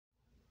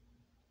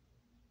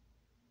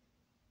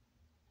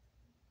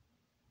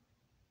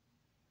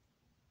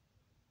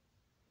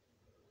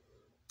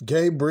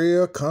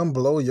Gabriel, come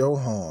blow your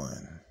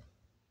horn.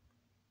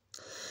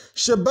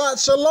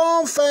 Shabbat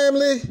Shalom,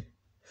 family.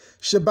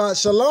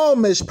 Shabbat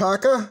Shalom,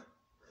 Mishpaka.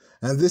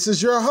 And this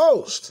is your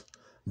host,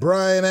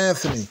 Brian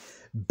Anthony.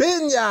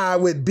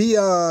 Binyai with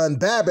Beyond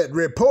Babbitt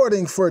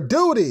reporting for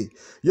duty.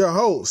 Your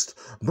host,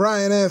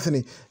 Brian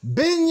Anthony.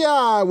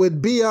 Binyai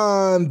with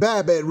Beyond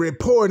Babbitt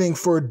reporting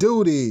for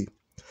duty.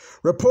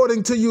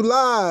 Reporting to you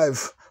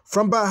live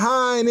from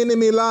behind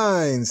enemy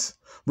lines.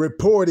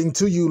 Reporting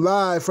to you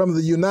live from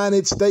the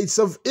United States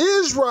of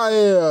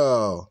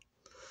Israel.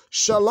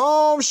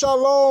 Shalom,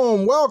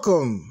 shalom.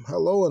 Welcome.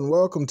 Hello and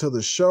welcome to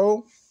the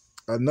show.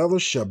 Another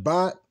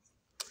Shabbat.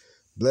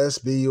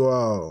 Blessed be you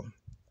all.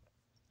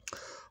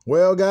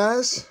 Well,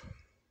 guys,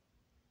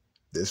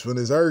 this one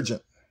is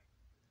urgent.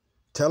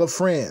 Tell a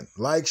friend.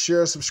 Like,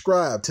 share,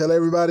 subscribe. Tell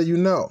everybody you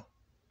know.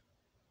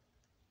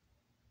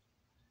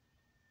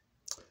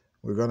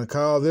 We're going to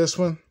call this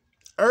one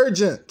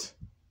Urgent.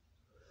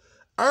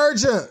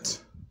 Urgent.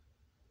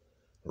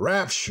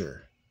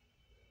 Rapture.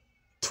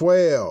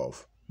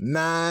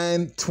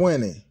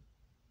 12/9/20.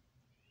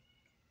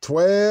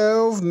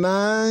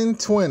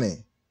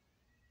 12/9/20.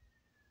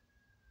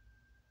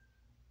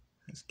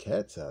 There's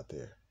cats out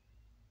there.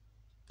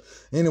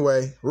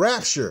 Anyway,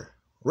 rapture.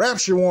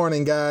 Rapture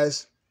warning,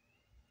 guys.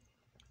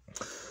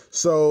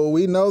 So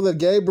we know that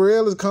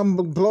Gabriel has come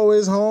blow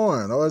his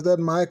horn. Or is that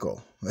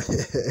Michael?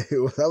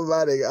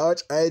 Somebody,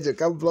 Archangel,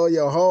 come blow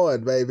your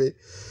horn, baby.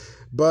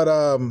 But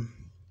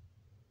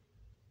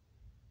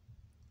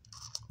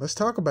let's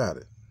talk about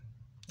it.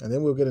 And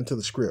then we'll get into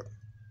the script.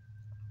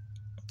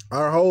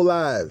 Our whole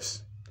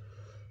lives,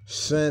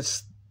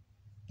 since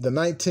the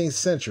 19th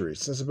century,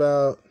 since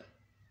about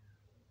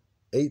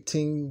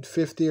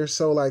 1850 or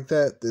so like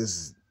that,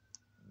 this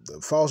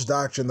the false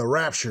doctrine, the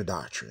rapture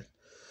doctrine,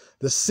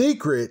 the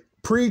secret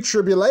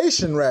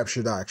pre-tribulation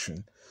rapture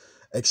doctrine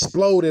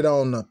exploded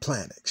on the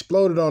planet,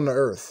 exploded on the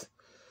earth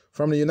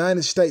from the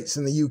United States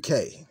and the UK.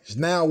 It's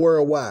now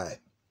worldwide.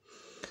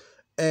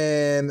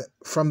 And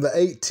from the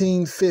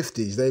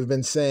 1850s, they've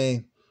been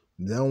saying,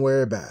 don't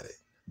worry about it.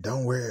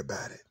 Don't worry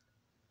about it.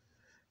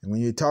 And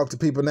when you talk to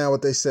people now,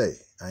 what they say,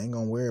 I ain't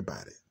going to worry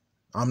about it.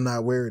 I'm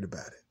not worried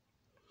about it.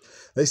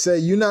 They say,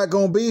 you're not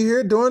going to be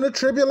here during the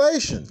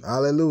tribulation.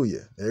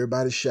 Hallelujah.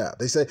 Everybody shout.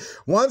 They say,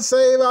 once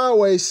saved,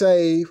 always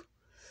saved.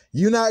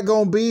 You're not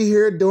going to be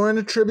here during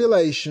the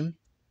tribulation.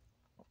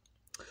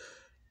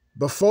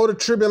 Before the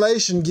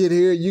tribulation get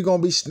here, you're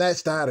going to be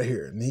snatched out of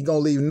here. And he's going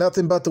to leave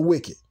nothing but the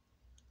wicked.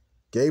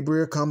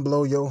 Gabriel, come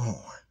blow your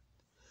horn.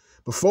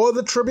 Before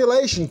the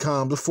tribulation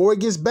comes, before it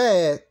gets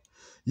bad,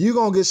 you're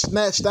going to get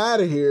snatched out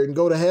of here and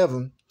go to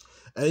heaven.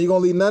 And you're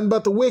going to leave nothing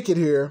but the wicked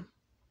here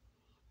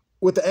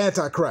with the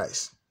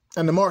Antichrist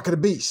and the mark of the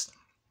beast.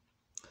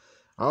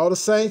 All the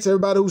saints,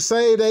 everybody who's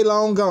saved, they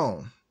long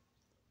gone.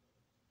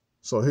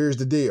 So here's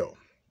the deal.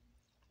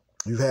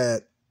 You've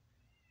had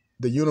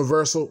the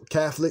universal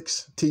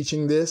Catholics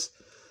teaching this,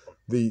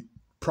 the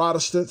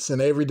Protestants in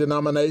every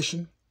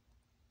denomination,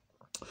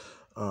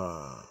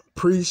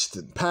 priests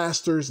and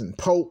pastors and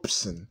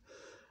popes and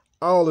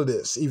all of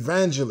this,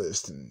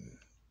 evangelists and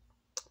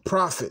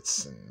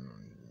prophets and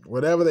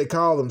whatever they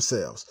call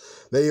themselves.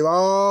 They've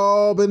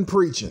all been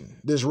preaching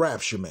this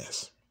rapture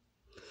mess.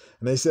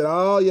 And they said,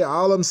 oh yeah,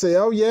 all of them say,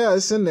 oh yeah,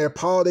 it's in there.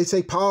 They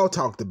say Paul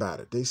talked about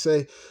it. They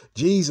say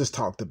Jesus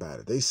talked about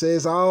it. They say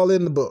it's all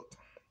in the book.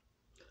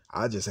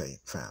 I just ain't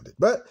found it.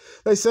 But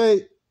they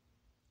say,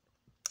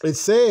 it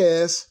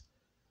says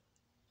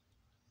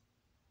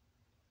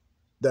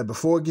that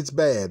before it gets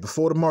bad,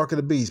 before the mark of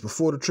the beast,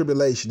 before the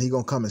tribulation, he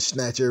going to come and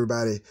snatch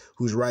everybody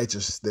who's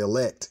righteous, the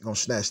elect, going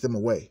to snatch them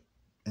away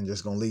and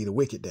just going to leave the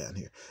wicked down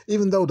here.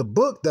 Even though the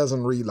book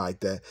doesn't read like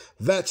that,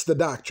 that's the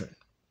doctrine.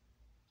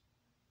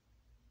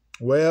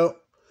 Well,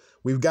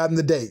 we've gotten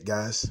the date,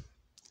 guys.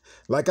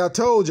 Like I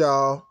told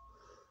y'all,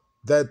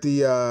 that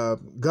the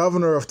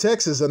governor of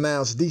Texas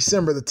announced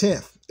December the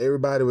 10th.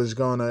 Everybody was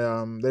going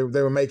to,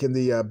 they were making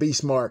the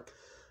beast mark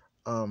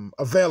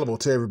available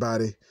to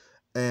everybody.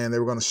 And they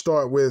were going to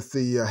start with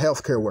the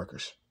healthcare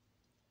workers.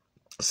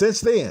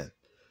 Since then,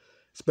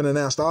 it's been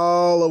announced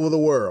all over the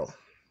world.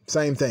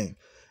 Same thing.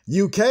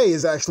 UK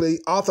has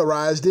actually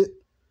authorized it.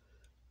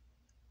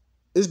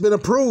 It's been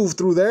approved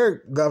through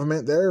their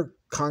government, their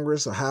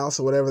Congress or House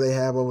or whatever they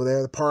have over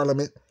there, the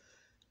Parliament.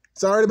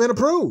 It's already been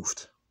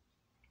approved.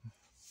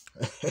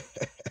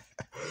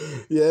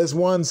 Yeah, there's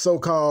one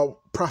so-called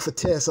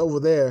prophetess over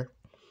there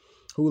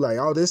who like,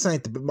 oh, this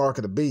ain't the mark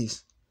of the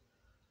beast.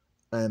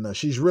 And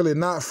she's really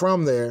not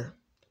from there.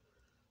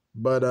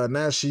 But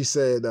now she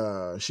said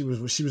she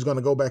was going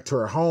to go back to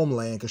her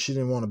homeland because she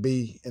didn't want to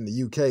be in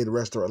the UK the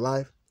rest of her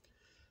life.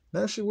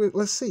 Now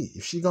let's see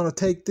if she's going to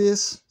take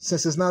this,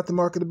 since it's not the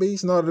mark of the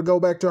beast, in order to go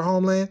back to her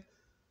homeland.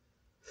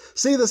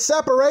 See, the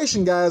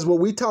separation, guys, what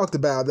we talked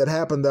about that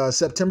happened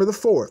September the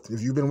 4th.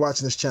 If you've been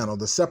watching this channel,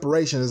 the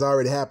separation has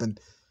already happened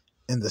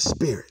in the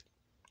spirit.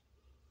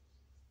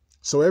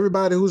 So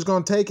everybody who's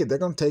going to take it, they're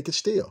going to take it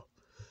still.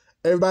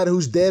 Everybody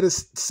who's dead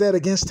is set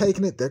against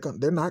taking it,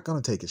 they're not going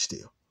to take it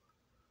still.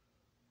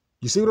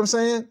 You see what I'm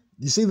saying?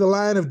 You see the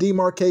line of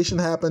demarcation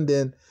happened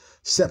in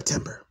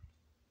September.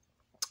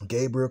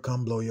 Gabriel,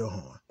 come blow your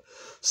horn.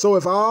 So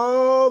if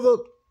all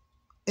the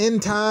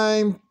end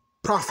time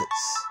prophets,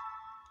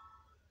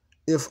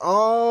 if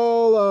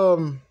all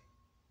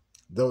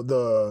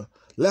the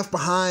Left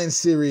Behind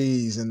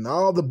series and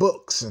all the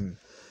books and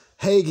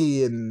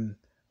Hagee and,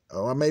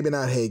 or maybe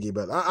not Hagee,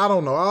 but I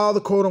don't know, all the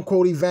quote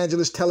unquote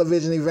evangelists,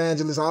 television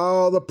evangelists,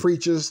 all the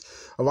preachers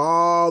of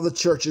all the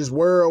churches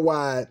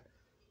worldwide,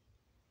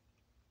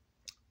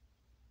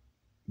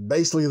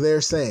 basically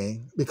they're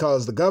saying,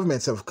 because the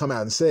governments have come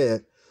out and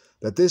said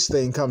that this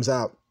thing comes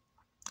out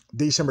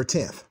December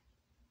 10th,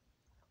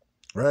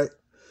 right?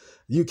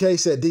 UK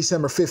said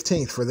December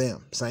 15th for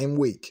them, same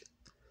week.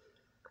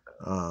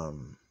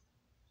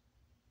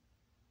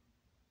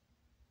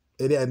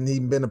 It hadn't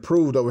even been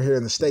approved over here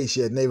in the States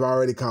yet, and they've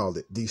already called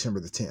it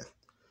December the 10th.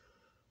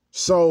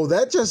 So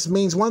that just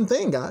means one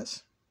thing,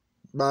 guys.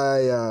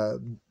 By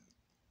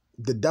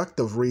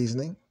deductive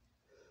reasoning,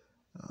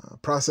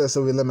 process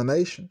of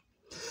elimination,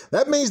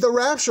 that means the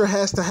rapture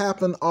has to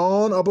happen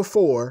on or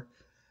before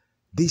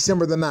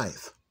December the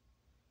 9th.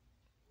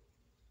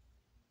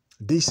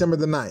 December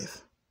the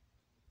 9th.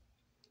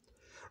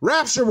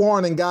 Rapture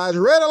warning, guys.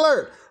 Red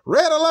alert.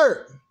 Red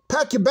alert.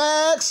 Pack your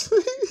bags.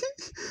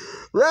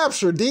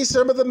 Rapture,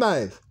 December the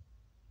 9th.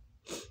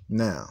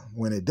 Now,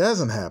 when it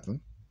doesn't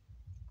happen,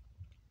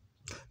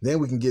 then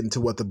we can get into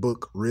what the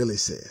book really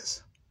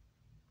says.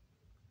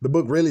 The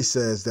book really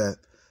says that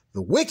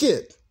the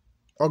wicked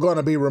are going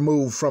to be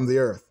removed from the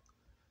earth.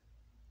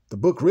 The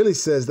book really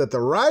says that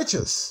the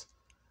righteous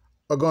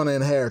are going to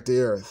inherit the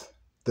earth.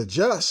 The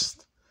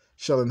just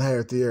shall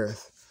inherit the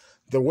earth.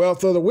 The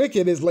wealth of the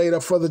wicked is laid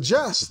up for the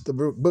just. The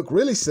book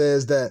really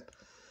says that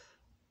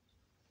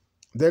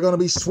they're going to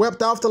be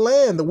swept off the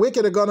land. The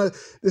wicked are going to,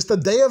 it's the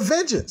day of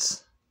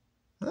vengeance.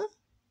 Huh?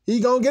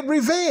 He's going to get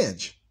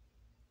revenge.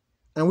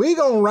 And we're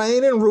going to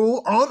reign and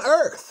rule on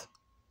earth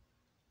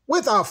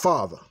with our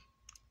Father,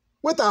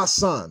 with our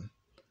Son,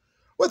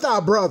 with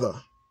our brother,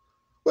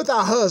 with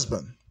our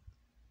husband.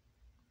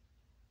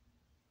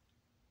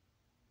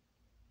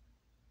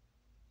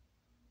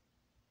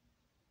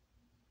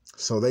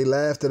 So they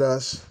laughed at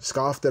us,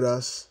 scoffed at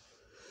us.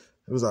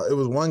 It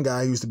was one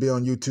guy who used to be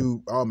on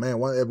YouTube. Oh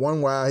man, at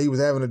one while he was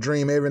having a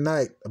dream every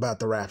night about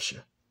the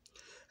rapture.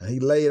 And he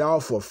laid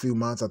off for a few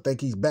months. I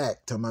think he's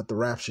back talking about the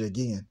rapture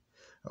again.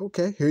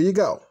 Okay, here you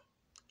go.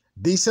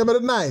 December the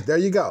 9th, there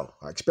you go.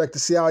 I expect to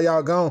see all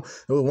y'all gone.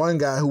 There was one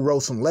guy who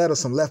wrote some letters,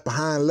 some left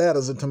behind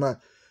letters, and talking about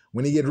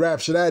when he get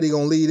raptured out, he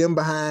gonna leave them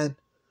behind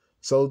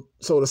so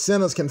the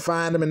sinners can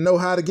find him and know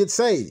how to get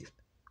saved.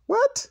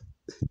 What?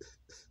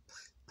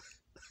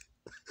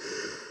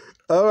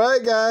 All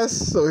right,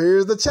 guys. So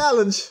here's the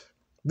challenge,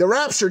 the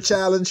rapture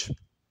challenge.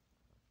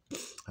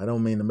 I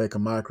don't mean to make a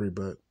mockery,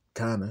 but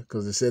kind of,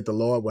 because it said the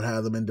Lord would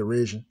have them in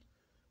derision,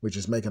 which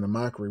is making a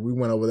mockery. We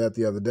went over that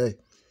the other day.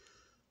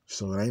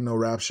 So there ain't no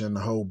rapture in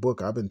the whole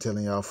book. I've been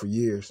telling y'all for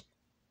years.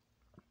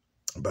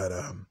 But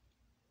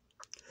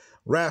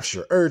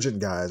rapture, urgent,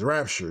 guys.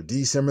 Rapture,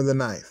 December the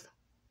 9th.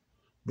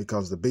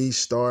 Because the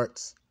beast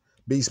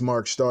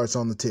mark starts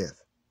on the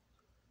 10th.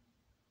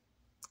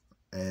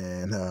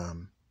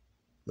 And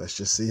let's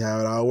just see how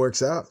it all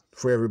works out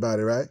for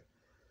everybody, right?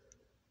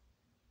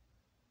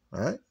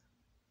 All right?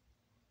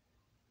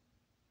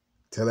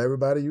 Tell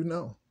everybody you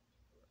know.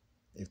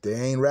 If they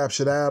ain't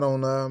raptured out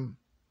on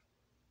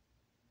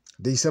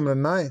December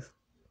the 9th,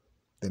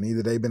 then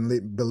either they've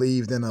been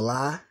believed in a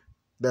lie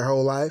their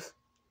whole life,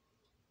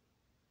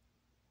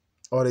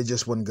 or they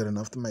just wasn't good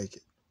enough to make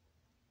it.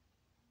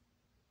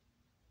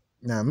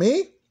 Now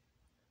me,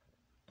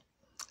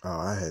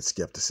 I had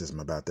skepticism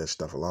about that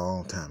stuff a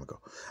long time ago.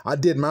 I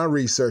did my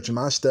research and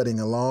my studying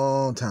a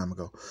long time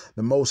ago.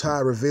 The Most High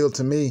revealed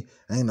to me,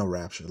 ain't no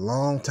rapture, a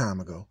long time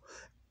ago.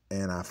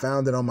 And I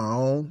found it on my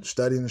own,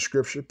 studying the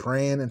scripture,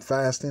 praying and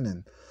fasting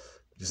and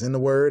just in the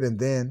word. And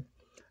then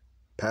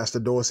Pastor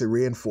Dorsey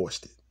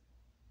reinforced it,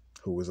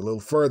 who was a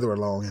little further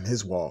along in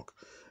his walk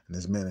and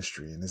his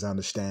ministry and his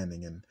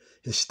understanding and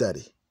his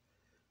study,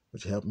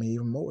 which helped me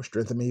even more,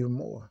 strengthened me even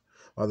more.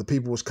 While the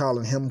people was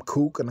calling him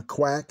kook and a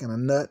quack and a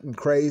nut and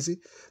crazy,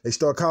 they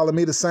start calling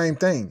me the same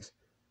things.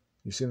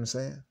 You see what I'm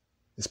saying?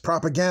 It's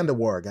propaganda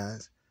war,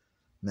 guys.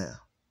 Now,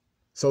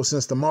 so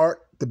since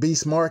the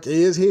beast mark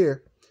is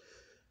here,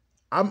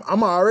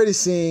 I'm already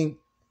seeing,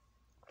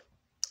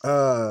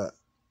 they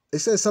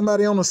said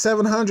somebody on the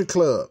 700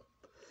 Club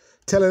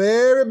telling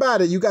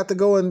everybody you got to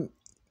go and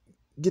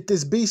get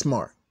this beast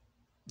mark.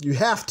 You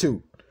have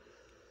to.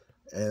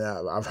 And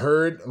I've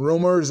heard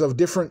rumors of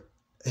different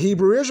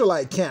Hebrew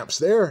Israelite camps,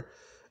 their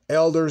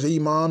elders,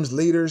 imams,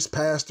 leaders,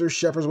 pastors,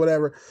 shepherds,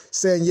 whatever,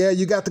 saying, yeah,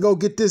 you got to go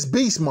get this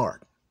beast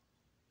mark.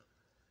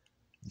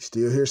 You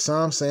still hear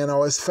some saying,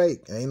 oh, it's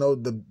fake. Ain't no,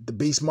 the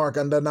beast mark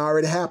done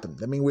already happened.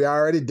 I mean, we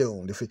already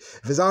doomed. If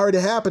it's already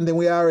happened, then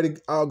we already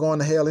all going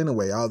to hell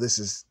anyway. All this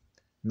is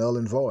null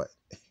and void.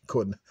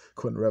 According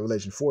to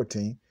Revelation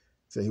 14,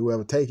 say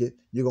whoever take it,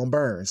 you're going to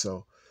burn.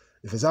 So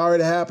if it's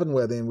already happened,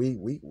 well, then we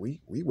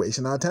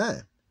wasting our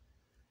time.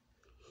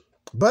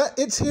 But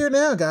it's here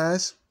now,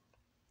 guys.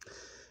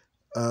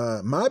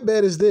 My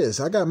bet is this.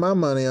 I got my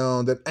money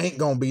on that ain't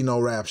going to be no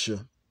rapture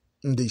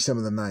on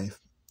December the 9th.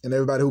 And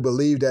everybody who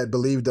believed that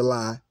believed the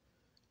lie.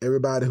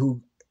 Everybody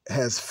who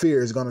has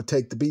fear is going to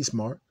take the beast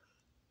mark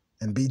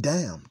and be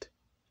damned.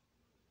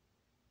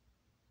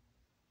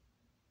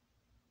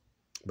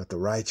 But the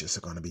righteous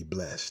are going to be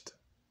blessed.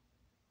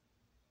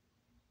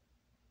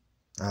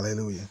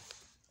 Hallelujah.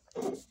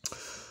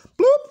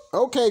 Bloop.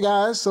 Okay,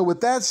 guys. So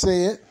with that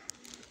said,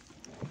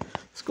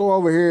 let's go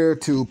over here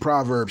to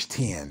Proverbs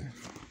 10.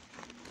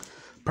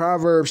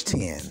 Proverbs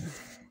 10.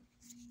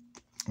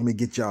 Let me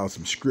get y'all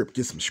some script.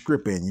 Get some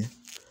script in you.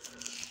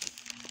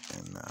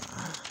 And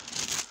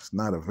it's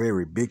not a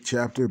very big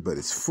chapter, but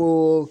it's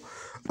full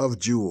of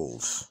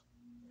jewels.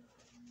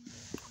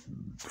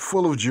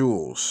 Full of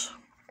jewels.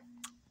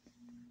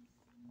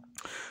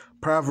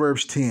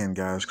 Proverbs 10,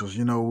 guys, because,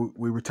 you know,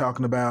 we were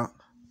talking about,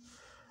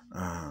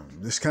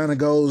 this kind of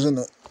goes in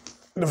the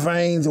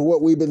veins of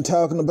what we've been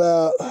talking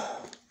about,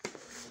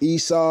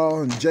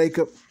 Esau and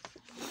Jacob,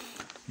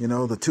 you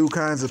know, the two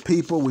kinds of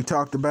people. We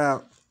talked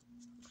about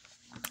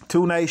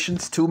two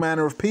nations, two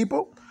manner of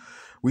people.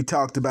 We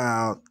talked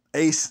about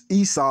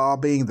Esau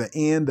being the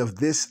end of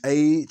this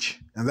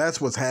age, and that's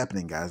what's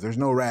happening, guys. There's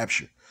no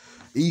rapture.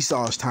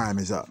 Esau's time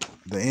is up,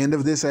 the end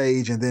of this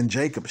age, and then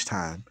Jacob's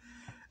time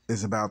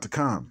is about to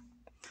come.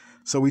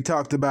 So we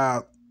talked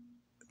about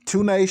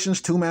two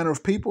nations, two manner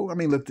of people. I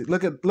mean,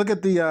 look at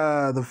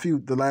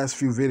the last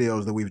few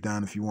videos that we've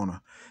done if you want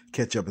to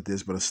catch up with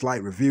this. But a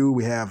slight review: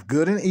 we have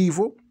good and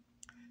evil,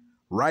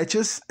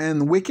 righteous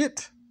and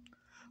wicked,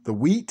 the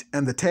wheat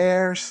and the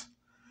tares.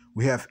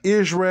 We have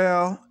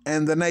Israel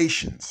and the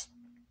nations.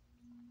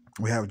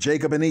 We have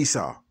Jacob and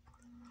Esau.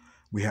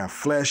 We have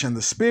flesh and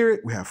the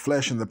spirit. We have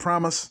flesh and the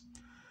promise.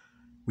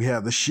 We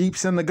have the sheep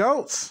and the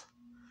goats.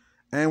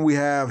 And we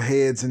have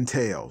heads and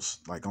tails,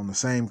 like on the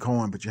same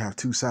coin, but you have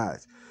two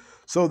sides.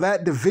 So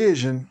that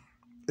division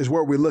is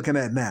what we're looking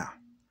at now.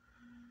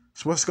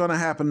 So what's going to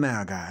happen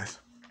now, guys?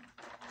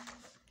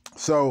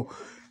 So,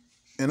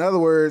 in other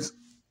words,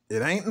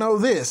 it ain't no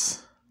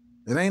this.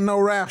 It ain't no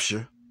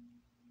rapture.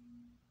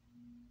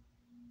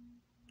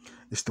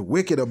 It's the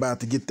wicked about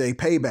to get their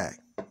payback.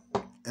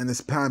 And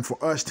it's time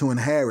for us to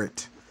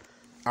inherit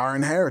our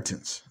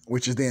inheritance,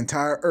 which is the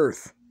entire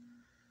earth.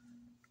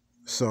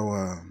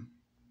 So,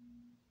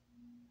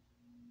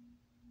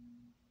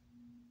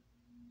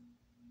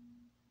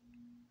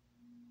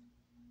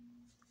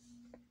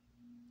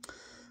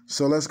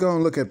 So let's go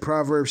and look at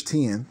Proverbs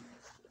 10.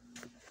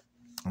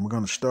 And we're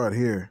going to start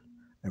here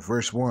at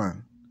verse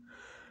 1.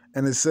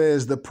 And it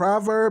says, "The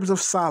Proverbs of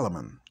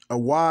Solomon, a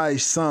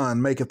wise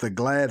son maketh a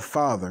glad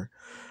father,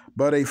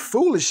 but a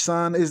foolish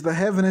son is the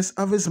heaviness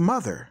of his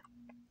mother.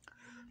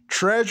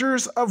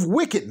 Treasures of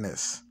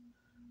wickedness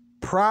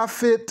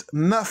profit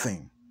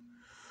nothing."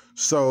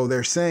 So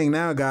they're saying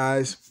now,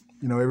 guys,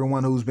 you know,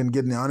 everyone who's been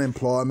getting the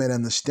unemployment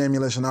and the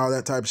stimulus and all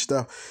that type of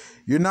stuff,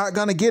 you're not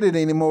going to get it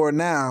anymore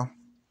now.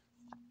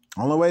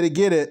 Only way to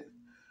get it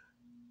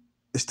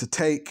is to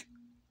take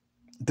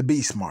the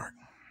beast mark.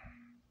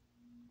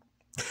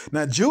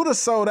 Now, Judah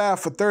sold out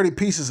for 30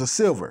 pieces of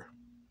silver,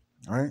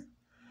 all right?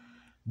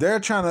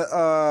 They're trying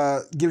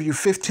to give you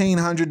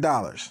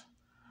 $1,500.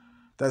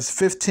 That's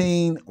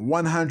 15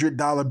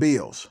 $100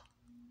 bills.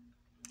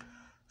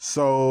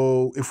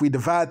 So if we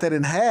divide that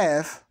in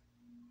half,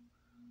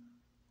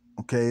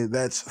 okay,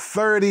 that's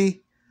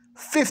 30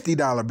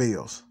 $50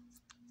 bills,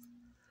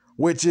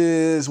 which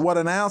is what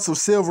an ounce of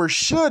silver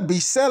should be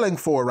selling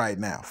for right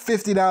now,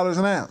 $50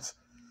 an ounce.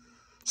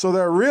 So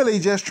they're really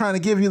just trying to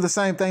give you the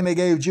same thing they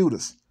gave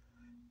Judas,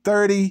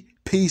 30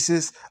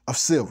 pieces of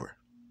silver.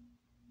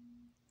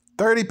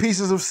 30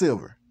 pieces of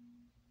silver,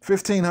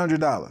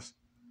 $1,500.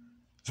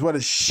 It's what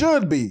it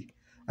should be.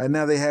 Right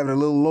now they have it a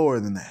little lower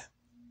than that.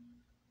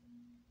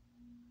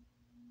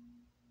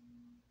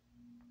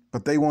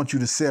 But they want you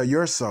to sell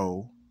your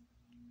soul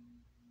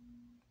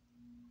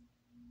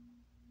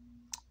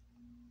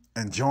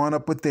and join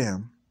up with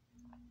them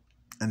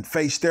and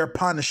face their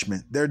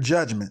punishment, their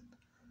judgment,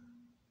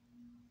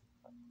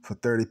 for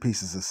 30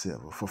 pieces of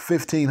silver, for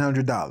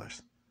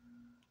 $1,500.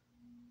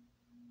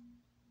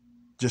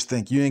 Just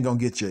think you ain't going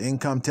to get your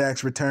income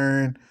tax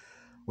return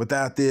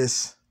without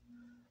this.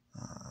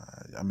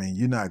 I mean,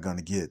 you're not going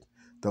to get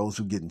those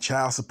who getting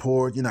child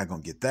support. You're not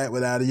going to get that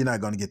without it. You're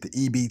not going to get the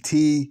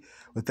EBT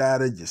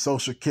without it, your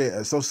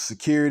Social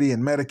Security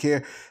and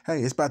Medicare.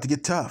 Hey, it's about to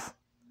get tough.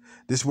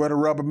 This is where the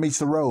rubber meets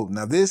the road.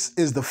 Now, this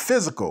is the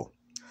physical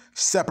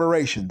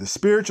separation. The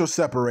spiritual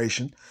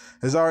separation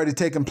has already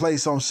taken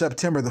place on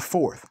September the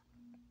 4th.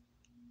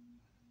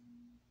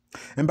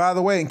 And by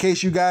the way, in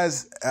case you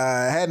guys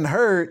hadn't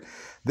heard,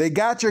 they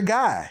got your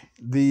guy,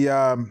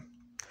 the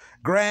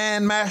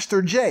Grand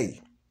Master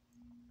J,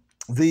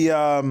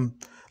 the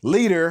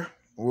leader,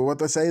 what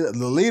they say, the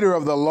leader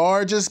of the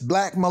largest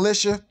black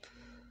militia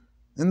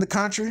in the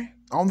country,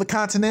 on the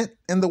continent,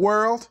 in the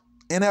world,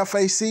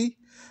 NFAC,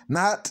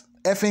 not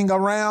effing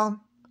around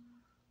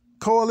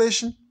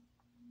coalition.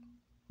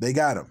 They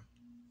got him.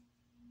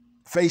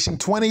 facing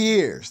 20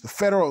 years.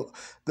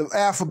 The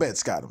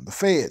alphabet's got him, the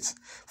feds,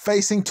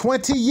 facing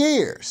 20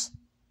 years.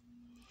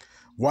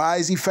 Why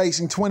is he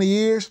facing 20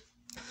 years?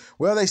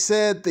 Well, they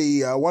said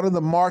one of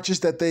the marches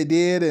that they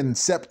did in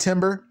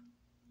September,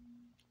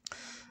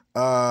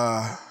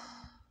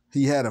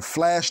 he had a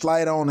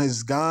flashlight on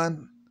his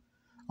gun,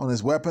 on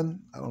his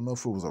weapon. I don't know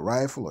if it was a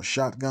rifle or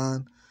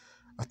shotgun,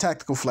 a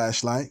tactical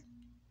flashlight.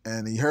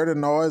 And he heard a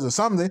noise or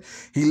something.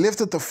 He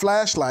lifted the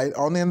flashlight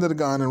on the end of the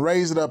gun and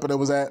raised it up, and it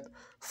was at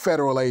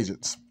federal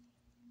agents.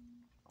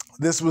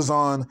 This was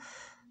on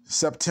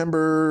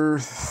September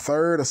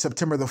 3rd or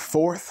September the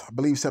 4th. I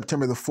believe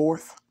September the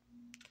 4th.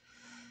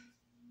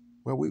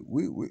 Well,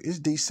 it's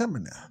December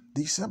now.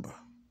 December.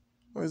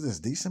 What is this?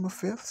 December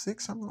 5th,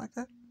 6th, something like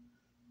that?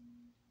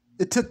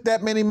 It took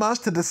that many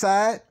months to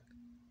decide?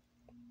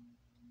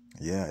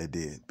 Yeah, it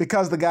did.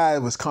 Because the guy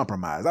was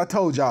compromised. I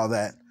told y'all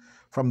that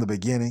from the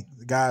beginning.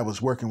 The guy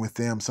was working with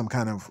them, some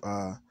kind of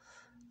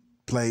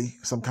play,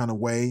 some kind of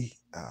way.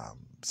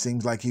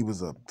 Seems like he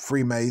was a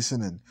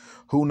Freemason and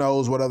who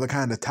knows what other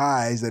kind of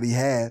ties that he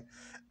had.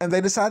 And they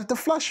decided to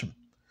flush him.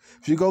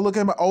 If you go look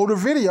at my older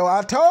video,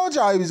 I told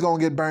y'all he was going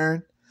to get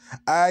burned.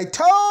 I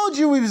told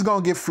you he was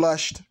going to get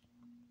flushed.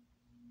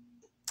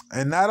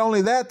 And not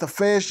only that, the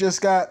feds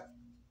just got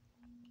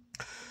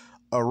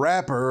a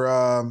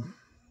rapper,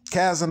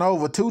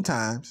 Casanova, 2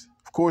 times.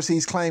 Of course,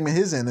 he's claiming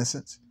his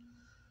innocence.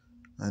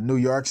 New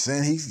York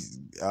saying he's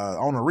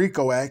on a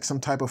RICO Act, some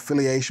type of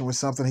affiliation with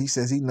something he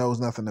says he knows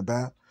nothing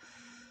about.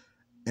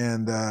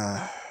 And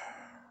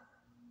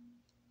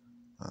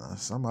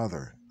some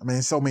other,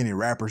 so many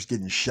rappers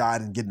getting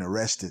shot and getting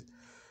arrested.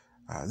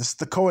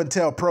 The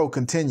COINTELPRO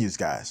continues,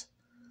 guys.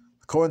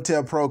 The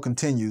COINTELPRO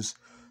continues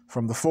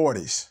from the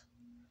 40s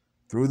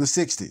through the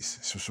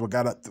 60s. So we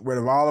got rid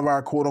of all of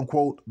our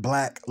quote-unquote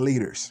black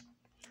leaders.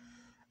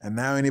 And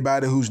now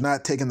anybody who's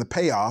not taking the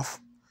payoff,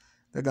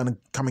 they're going to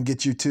come and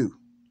get you too.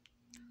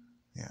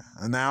 Yeah.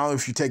 And now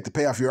if you take the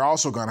payoff, you're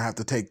also going to have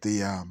to take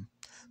the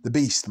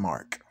beast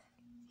mark.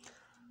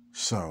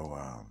 So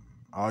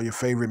all your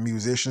favorite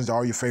musicians,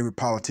 all your favorite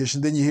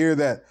politicians. Then you hear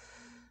that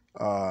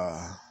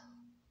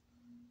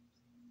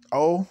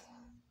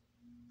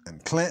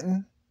and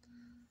Clinton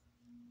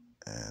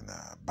and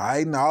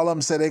Biden, all of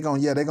them say they're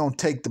gonna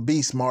take the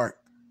beast mark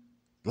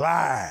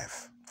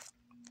live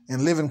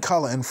and live in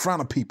color in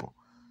front of people.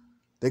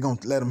 They're gonna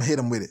let them hit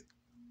them with it.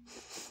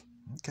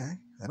 Okay,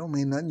 that don't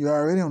mean nothing. You're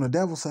already on the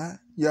devil's side.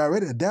 You're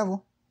already a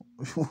devil.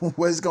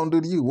 What's it gonna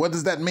do to you? What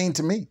does that mean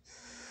to me?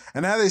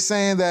 And now they're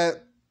saying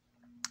that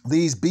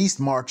these beast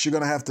marks, you're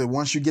gonna have to,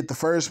 once you get the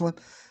first one,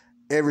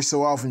 every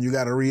so often you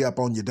got to re-up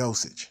on your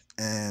dosage.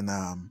 And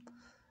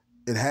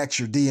it hacks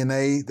your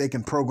DNA. They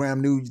can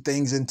program new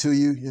things into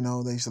you. You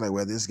know, they say like,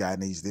 well, this guy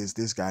needs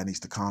this guy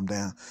needs to calm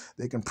down.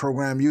 They can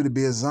program you to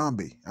be a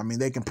zombie.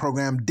 They can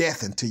program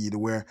death into you to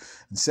where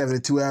in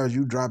 72 hours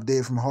you drop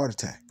dead from a heart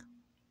attack.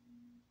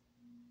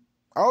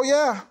 Oh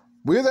yeah,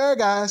 we're there,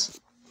 guys.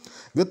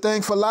 Good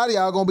thing for a lot of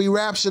y'all gonna be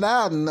raptured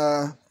out in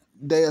a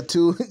day or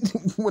two,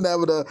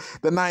 whenever the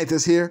 9th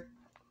is here.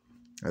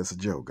 That's a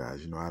joke,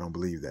 guys. You know, I don't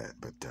believe that.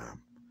 But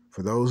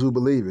for those who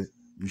believe it,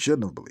 you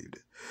shouldn't have believed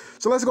it.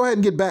 So let's go ahead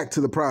and get back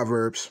to the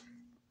Proverbs.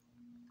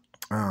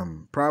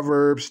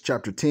 Proverbs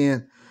chapter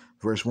 10,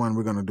 verse 1.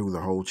 We're going to do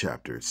the whole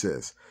chapter. It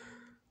says,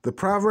 the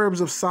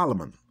Proverbs of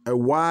Solomon, a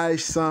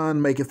wise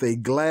son maketh a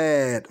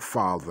glad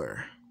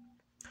father,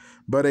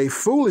 but a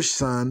foolish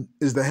son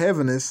is the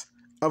heaviness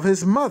of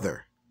his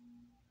mother.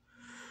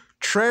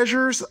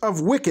 Treasures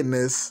of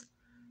wickedness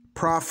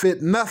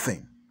profit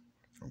nothing.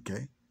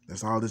 Okay,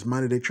 that's all this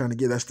money they're trying to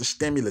get. That's the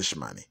stimulus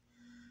money,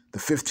 the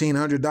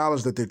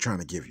 $1,500 that they're trying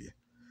to give you.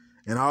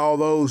 And all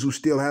those who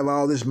still have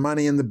all this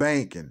money in the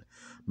bank and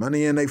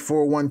money in their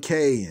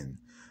 401k and,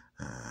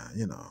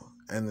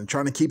 and they're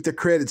trying to keep their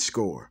credit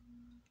score.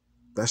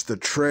 That's the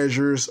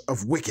treasures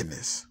of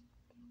wickedness.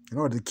 In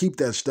order to keep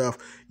that stuff,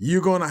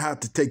 you're going to have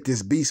to take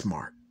this beast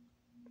mark.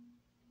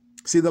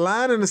 See, the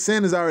line in the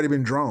sand has already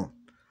been drawn,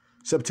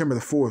 September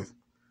the 4th.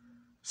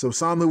 So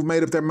some who've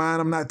made up their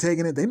mind, I'm not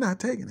taking it, they're not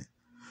taking it.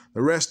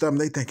 The rest of them,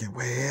 they thinking,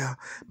 well,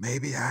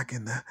 maybe I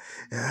can.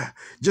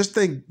 Just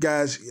think,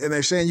 guys, and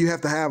they're saying you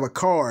have to have a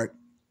card.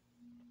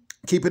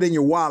 Keep it in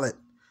your wallet.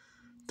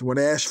 When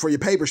they ask for your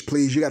papers,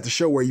 please, you got to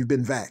show where you've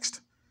been vaxxed.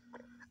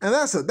 And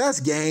that's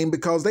game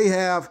because they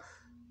have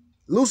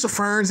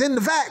luciferns in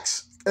the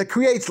vax that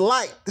creates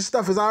light. This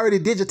stuff is already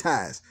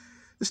digitized.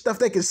 This stuff,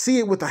 they can see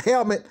it with a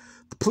helmet.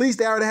 The police,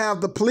 they already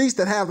have the police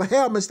that have the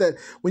helmets that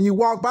when you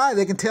walk by,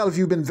 they can tell if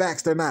you've been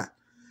vaxxed or not.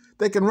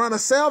 They can run a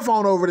cell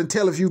phone over it and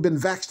tell if you've been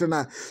vaxxed or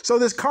not. So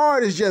this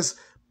card is just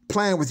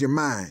playing with your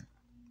mind,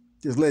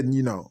 just letting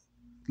you know,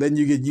 letting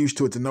you get used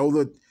to it, to know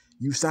that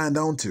you signed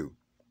on to.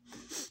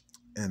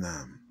 And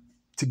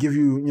to give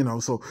you,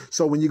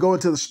 so when you go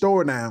into the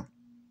store now,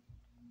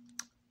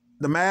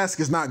 the mask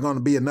is not going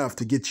to be enough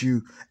to get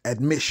you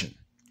admission.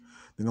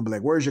 They're going to be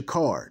like, where's your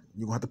card?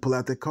 You're going to have to pull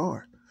out that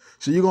card.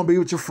 So you're going to be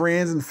with your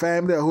friends and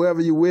family or whoever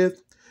you're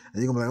with,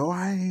 and you're going to be like, oh,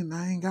 I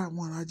ain't got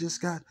one. I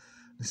just got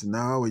They said,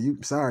 no, well,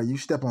 you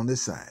step on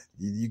this side.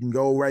 You can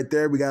go right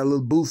there. We got a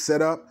little booth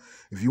set up.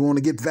 If you want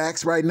to get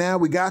vaxxed right now,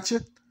 we got you.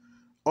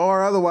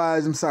 Or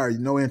otherwise, I'm sorry,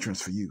 no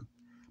entrance for you.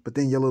 But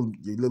then your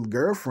little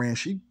girlfriend,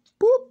 she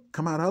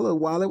come out her little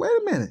wallet. Wait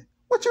a minute.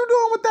 What you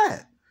doing with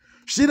that?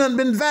 She done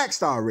been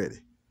vaxxed already.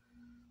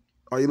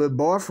 Or your little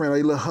boyfriend, or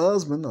your little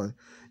husband, or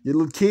your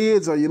little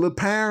kids, or your little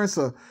parents,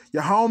 or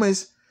your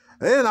homies,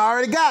 they done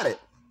already got it.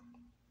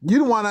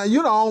 You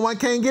the only one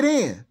can't get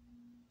in.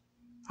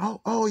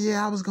 Oh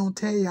yeah, I was gonna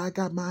tell you I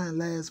got mine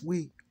last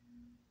week.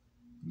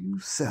 You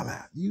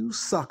sellout. You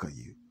sucker,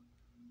 you.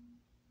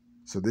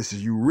 So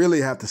you really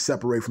have to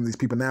separate from these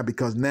people now,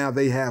 because now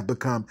they have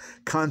become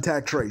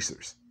contact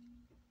tracers.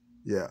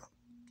 Yeah.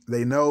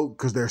 They know,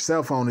 because their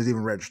cell phone is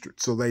even registered.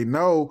 So they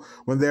know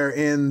when they're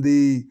in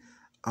the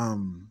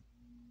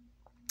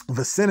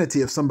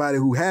vicinity of somebody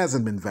who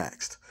hasn't been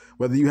vaxxed,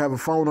 whether you have a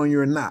phone on you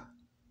or not.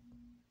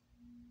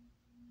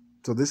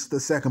 So this is the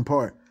second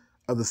part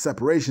of the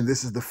separation.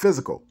 This is the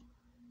physical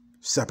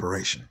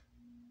separation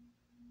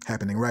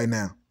happening right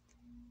now.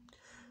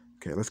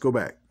 Okay, let's go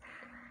back.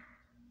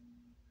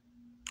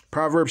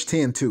 Proverbs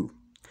 10:2.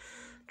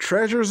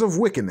 Treasures of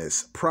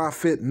wickedness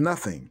profit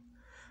nothing,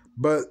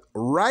 but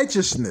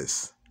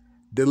righteousness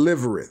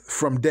delivereth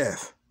from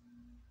death.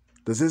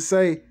 Does it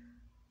say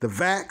the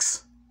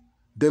vax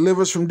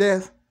delivers from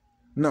death?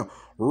 No.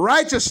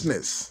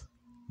 Righteousness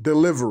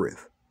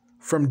delivereth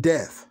from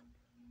death.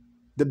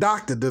 The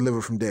doctor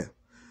delivered from death.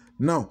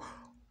 No.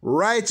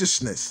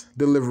 Righteousness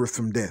delivereth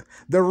from death.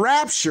 The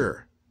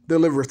rapture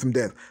delivereth from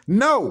death.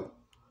 No.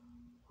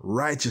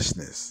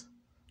 Righteousness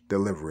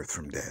delivereth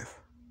from death.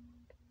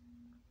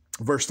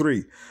 Verse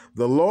 3.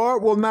 The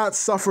Lord will not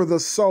suffer the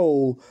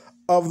soul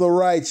of the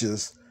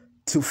righteous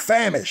to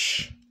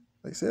famish.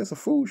 They say it's a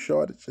food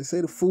shortage. They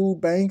say the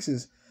food banks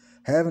is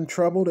having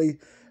trouble. They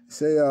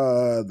say,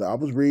 I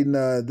was reading,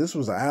 this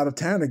was an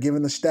out-of-towner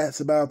giving the stats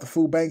about the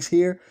food banks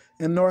here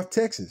in North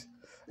Texas.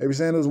 They were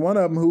saying there was one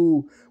of them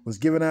who was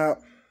giving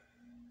out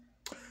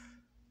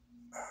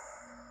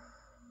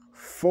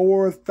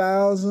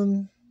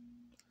 4,000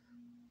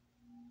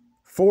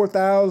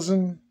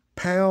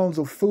 pounds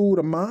of food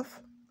a month.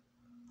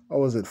 Or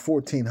was it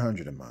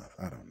 1,400 a month?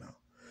 I don't know.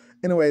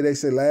 Anyway, they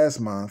said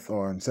last month,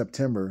 or in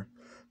September,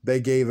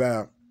 they gave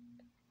out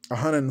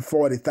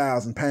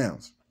 140,000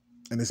 pounds.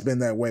 And it's been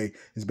that way.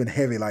 It's been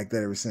heavy like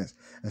that ever since.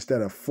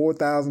 Instead of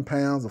 4,000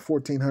 pounds or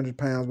 1,400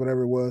 pounds,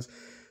 whatever it was,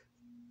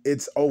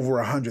 it's over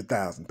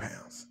 100,000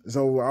 pounds. It's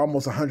over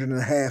almost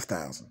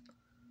 105,000.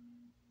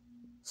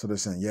 So they're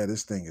saying, yeah,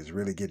 this thing is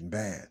really getting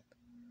bad.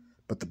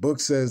 But the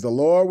book says, the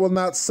Lord will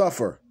not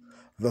suffer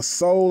the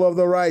soul of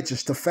the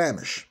righteous to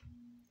famish,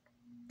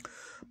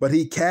 but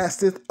he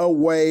casteth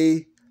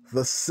away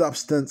the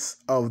substance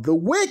of the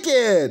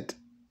wicked.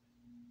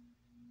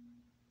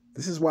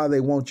 This is why they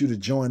want you to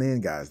join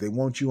in, guys. They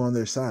want you on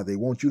their side. They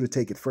want you to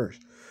take it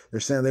first. They're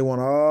saying they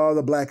want all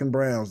the black and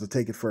browns to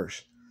take it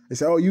first. They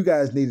say, oh, you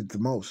guys need it the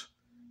most.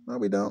 No,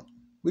 we don't.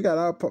 We got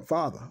our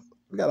Father.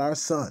 We got our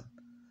Son,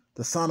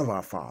 the Son of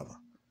our Father,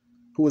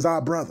 who is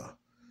our brother,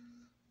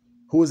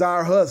 who is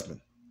our husband,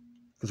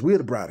 because we're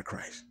the bride of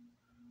Christ.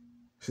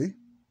 See?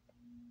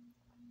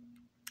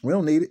 We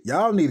don't need it.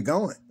 Y'all need to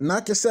go.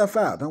 Knock yourself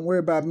out. Don't worry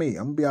about me.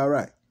 I'm going to be all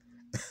right.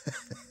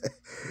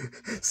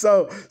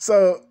 So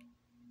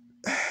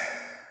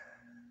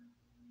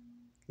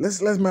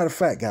let's matter of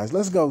fact, guys,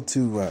 let's go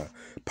to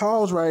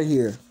pause right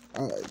here.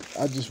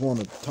 I just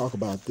want to talk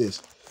about this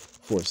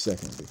for a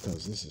second,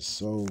 because this is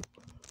so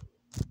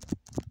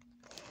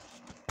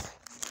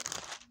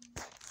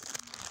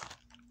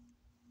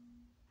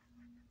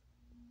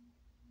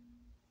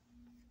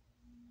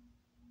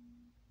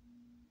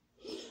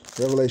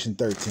Revelation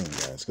 13,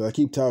 guys, because I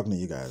keep talking to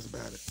you guys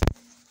about it.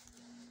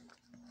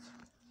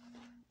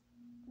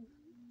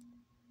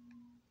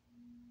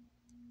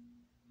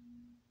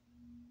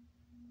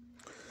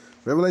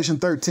 Revelation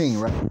 13,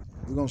 right?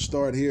 We're going to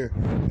start here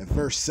at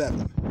verse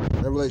 7.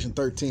 Revelation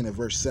 13 at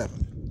verse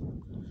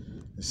 7.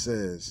 It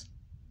says,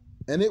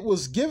 and it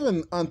was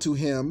given unto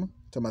him,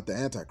 talking about the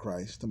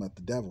Antichrist, talking about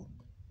the devil,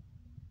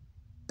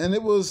 and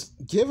it was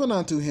given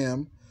unto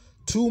him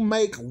to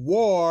make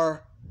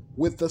war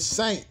with the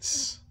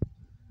saints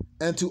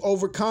and to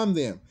overcome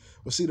them.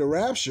 Well, see, the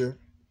rapture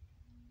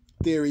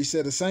theory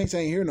said the saints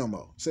ain't here no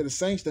more. Said the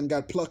saints done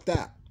got plucked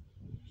out.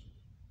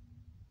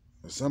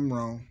 There's something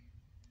wrong.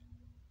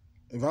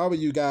 If I were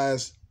you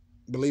guys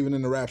believing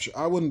in the rapture,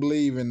 I wouldn't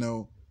believe in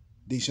no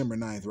December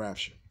 9th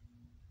rapture.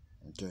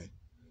 Okay?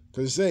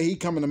 Because it said he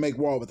coming to make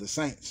war with the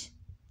saints.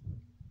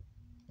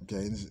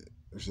 Okay?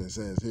 It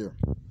says here,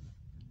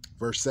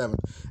 verse 7.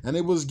 And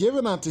it was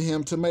given unto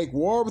him to make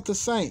war with the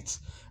saints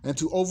and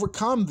to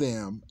overcome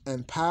them,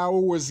 and power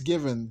was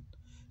given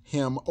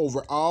him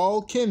over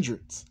all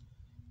kindreds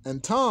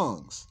and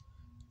tongues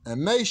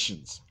and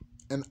nations,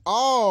 and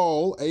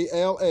all,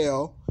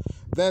 A-L-L,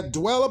 that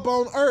dwell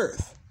upon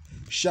earth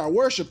shall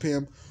worship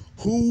him,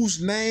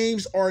 whose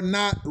names are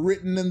not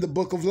written in the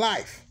book of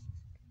life.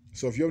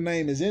 So if your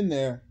name is in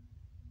there,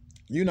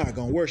 you're not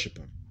going to worship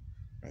him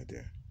right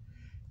there.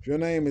 If your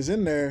name is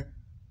in there,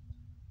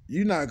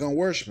 you're not going to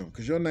worship him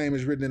because your name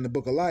is written in the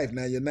book of life.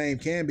 Now, your name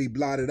can be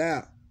blotted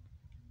out.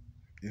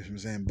 You know what I'm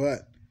saying?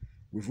 But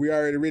if we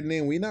already written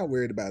in, we're not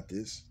worried about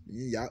this.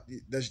 Y'all,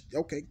 that's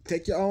okay.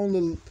 Take your own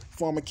little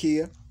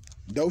pharmakia.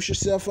 Dose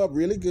yourself up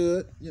really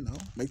good. You know,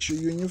 make sure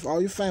you and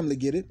all your family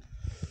get it.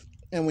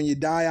 And when you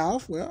die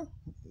off, well,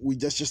 we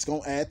just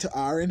going to add to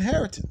our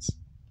inheritance.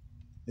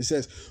 It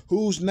says,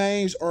 whose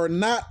names are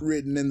not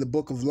written in the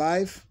book of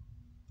life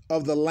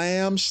of the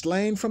Lamb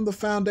slain from the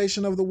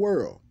foundation of the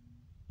world.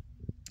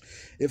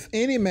 If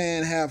any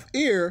man have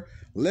ear,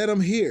 let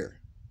him hear.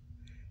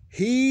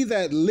 He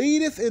that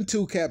leadeth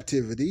into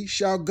captivity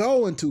shall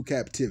go into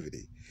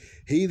captivity.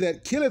 He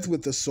that killeth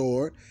with the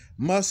sword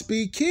must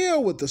be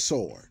killed with the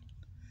sword.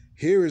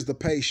 Here is the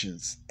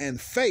patience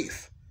and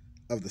faith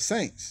of the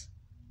saints.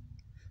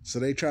 So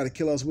they try to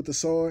kill us with the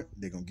sword,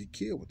 they're going to get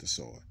killed with the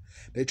sword.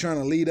 They're trying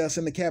to lead us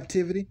into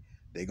captivity,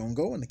 they're going to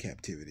go into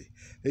captivity.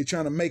 They're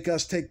trying to make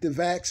us take the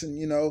vax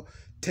and,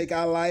 take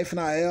our life and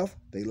our health.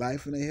 Their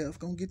life and their health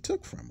going to get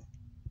took from them.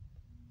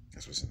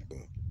 That's what's in the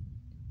book.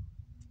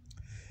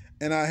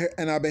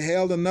 And I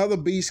beheld another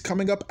beast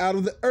coming up out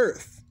of the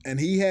earth, and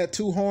he had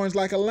two horns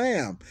like a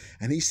lamb,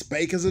 and he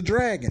spake as a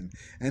dragon,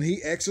 and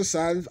he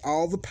exercised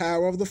all the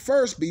power of the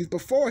first beast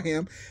before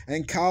him,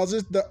 and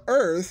causeth the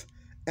earth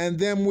and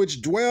them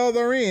which dwell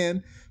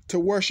therein to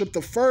worship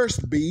the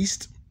first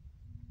beast,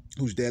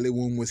 whose deadly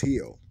wound was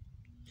healed.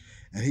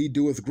 And he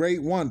doeth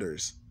great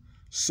wonders,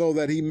 so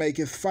that he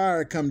maketh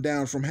fire come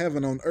down from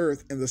heaven on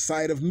earth in the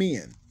sight of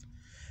men,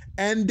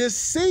 and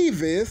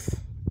deceiveth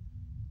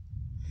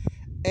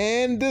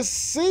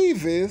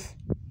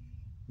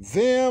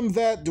them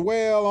that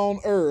dwell on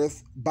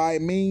earth by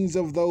means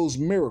of those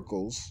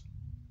miracles.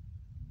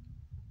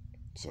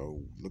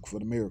 So look for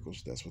the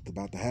miracles. That's what's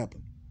about to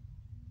happen.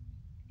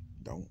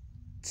 Don't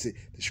see,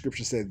 the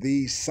scripture said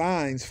these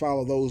signs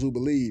follow those who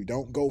believe.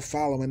 Don't go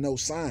following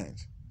those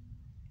signs.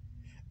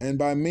 And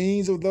by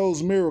means of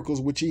those miracles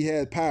which he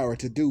had power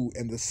to do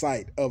in the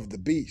sight of the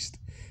beast,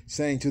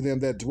 saying to them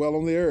that dwell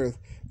on the earth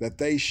that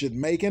they should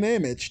make an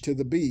image to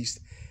the beast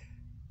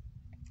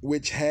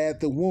which had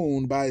the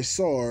wound by a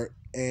sword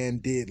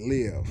and did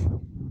live,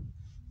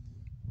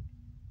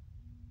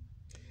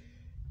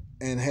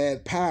 and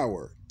had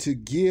power to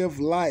give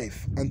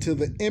life unto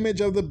the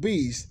image of the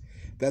beast,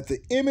 that the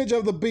image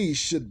of the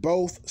beast should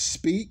both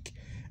speak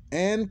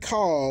and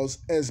cause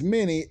as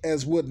many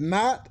as would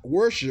not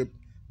worship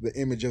the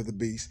image of the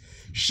beast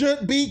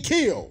should be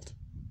killed.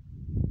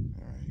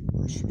 All right,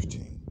 verse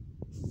 15.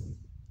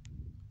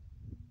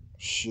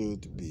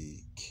 Should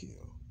be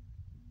killed.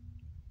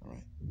 All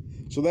right.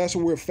 So that's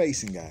what we're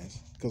facing, guys,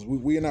 because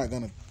we're not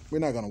gonna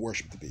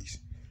worship the beast.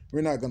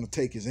 We're not gonna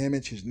take his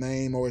image, his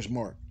name, or his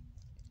mark.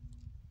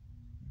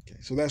 Okay,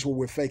 so that's what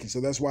we're faking. So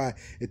that's why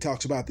it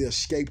talks about the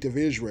escaped of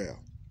Israel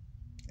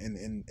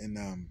in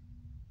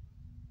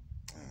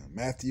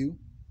Matthew,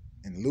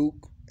 and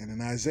Luke, and in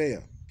Isaiah.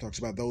 It talks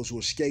about those who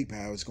escape,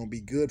 how it's gonna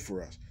be good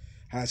for us,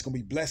 how it's gonna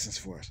be blessings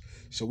for us.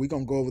 So we're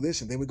gonna go over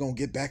this, and then we're gonna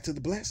get back to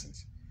the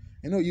blessings.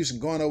 Ain't no use in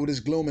going over this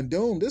gloom and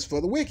doom. This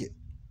for the wicked.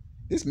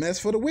 This mess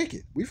for the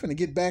wicked. We finna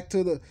get back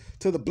to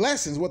the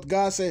blessings. What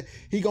God said,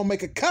 he gonna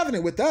make a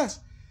covenant with us.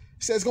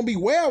 He says it's gonna be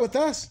well with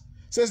us.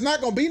 So it's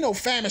not gonna be no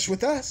famish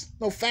with us,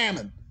 no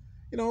famine.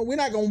 We're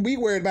not gonna be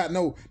worried about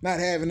not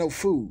having no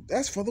food.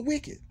 That's for the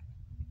wicked.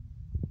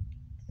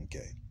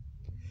 Okay.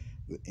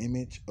 The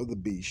image of the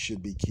beast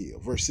should be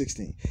killed. Verse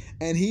 16.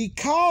 And he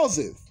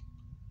causeth.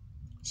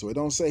 So it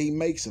don't say he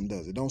makes them,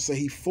 does it? It don't say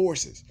he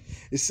forces.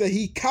 It say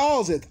he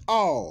causeth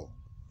all,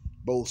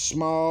 both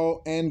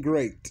small and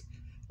great,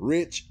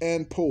 rich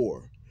and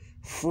poor,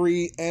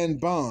 free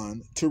and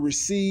bond, to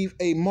receive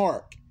a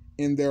mark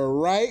in their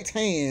right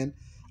hand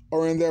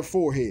or in their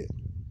forehead.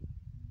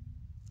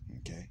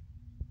 Okay.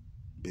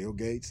 Bill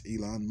Gates,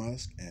 Elon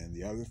Musk, and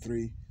the other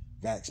three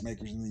vax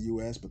makers in the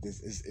U.S., but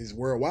this is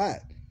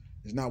worldwide.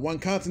 There's not one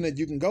continent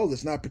you can go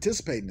that's not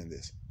participating in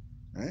this.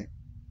 Right?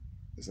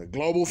 It's a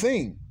global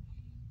thing.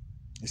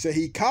 He said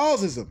he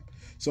causes them.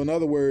 So in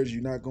other words,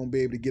 you're not going to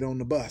be able to get on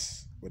the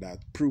bus without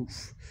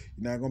proof.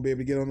 You're not going to be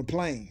able to get on the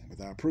plane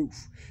without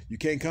proof. You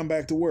can't come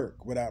back to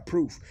work without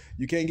proof.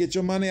 You can't get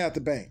your money out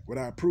the bank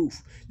without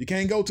proof. You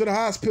can't go to the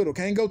hospital,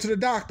 can't go to the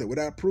doctor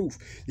without proof.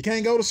 You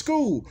can't go to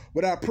school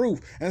without proof,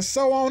 and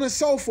so on and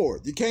so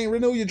forth. You can't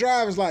renew your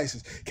driver's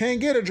license,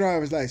 can't get a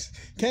driver's license,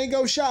 can't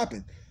go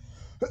shopping.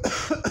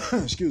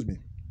 Excuse me.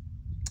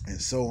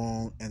 And so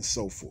on and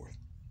so forth.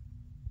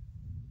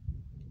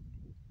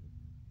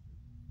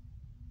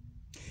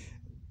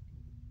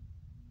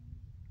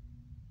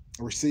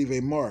 Receive a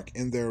mark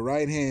in their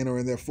right hand or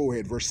in their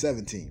forehead. Verse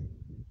 17.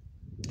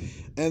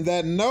 And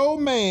that no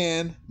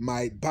man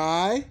might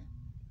buy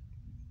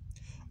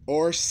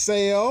or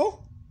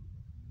sell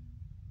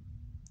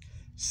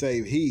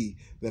save he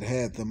that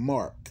had the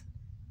mark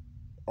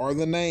or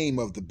the name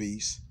of the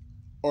beast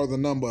or the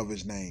number of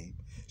his name.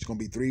 It's going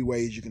to be three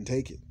ways you can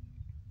take it.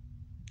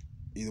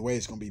 Either way,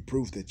 it's going to be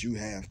proof that you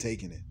have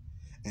taken it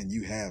and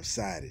you have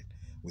sided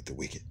with the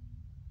wicked,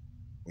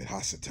 with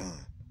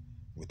Hasatan,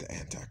 with the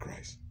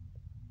Antichrist.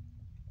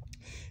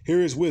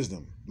 Here is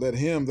wisdom. Let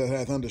him that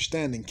hath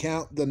understanding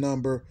count the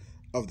number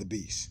of the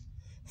beast.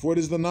 For it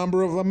is the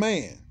number of a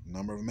man. The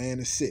number of a man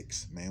is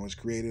 6. Man was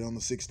created on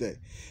the 6th day.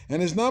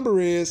 And his number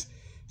is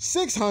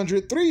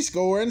 600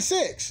 &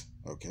 6.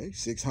 Okay,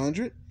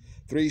 600.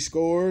 3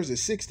 scores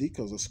is 60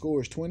 because a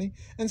score is 20.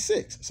 And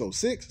 6. So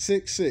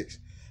 666.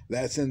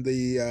 That's in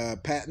the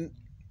patent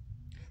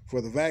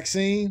for the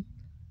vaccine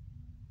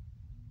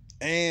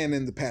and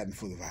in the patent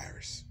for the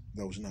virus.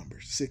 Those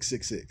numbers,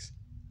 666.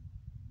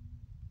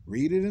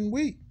 Read it and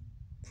weep.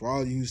 For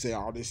all you who say,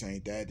 oh, this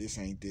ain't that, this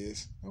ain't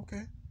this.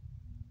 Okay.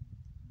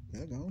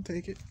 Yeah, go and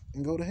take it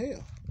and go to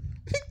hell.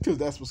 Because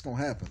that's what's going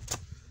to happen.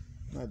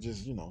 Not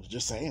just,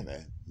 just saying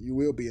that. You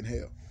will be in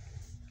hell.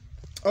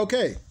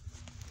 Okay.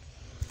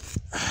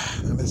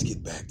 Now let's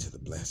get back to the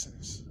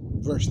blessings.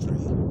 Verse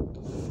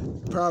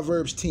 3.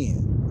 Proverbs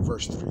 10,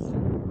 verse 3.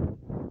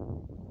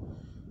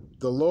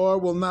 The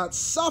Lord will not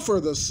suffer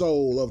the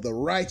soul of the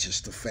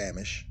righteous to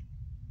famish,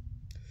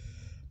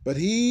 but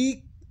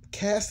he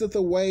casteth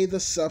away the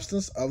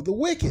substance of the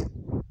wicked.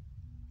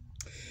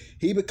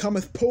 He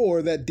becometh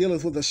poor that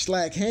dealeth with a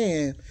slack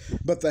hand,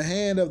 but the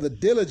hand of the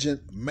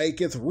diligent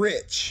maketh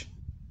rich.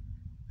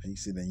 And he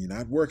said, then you're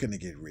not working to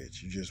get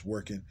rich. You're just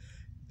working.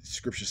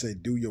 Scripture say,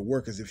 do your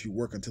work as if you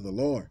work unto the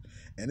Lord.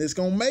 And it's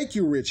going to make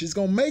you rich. It's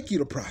going to make you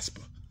to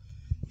prosper.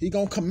 He's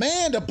going to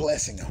command a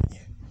blessing on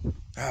you.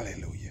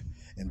 Hallelujah.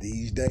 In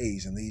these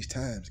days and these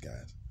times,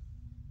 guys.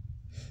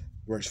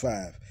 Verse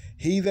 5.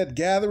 He that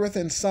gathereth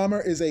in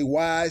summer is a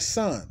wise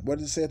son. What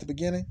did it say at the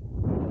beginning?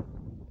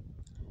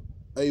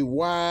 A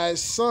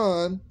wise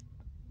son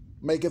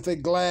maketh a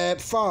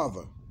glad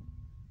father.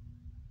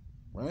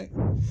 Right?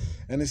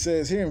 And it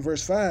says here in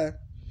verse 5,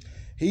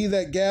 he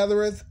that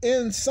gathereth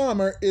in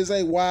summer is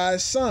a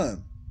wise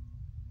son,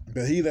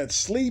 but he that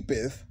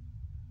sleepeth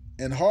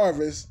in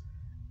harvest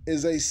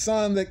is a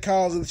son that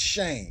causeth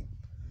shame.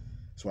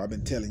 So I've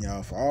been telling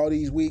y'all for all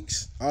these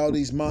weeks, all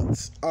these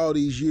months, all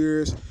these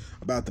years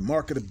about the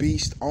mark of the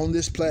beast on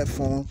this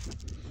platform,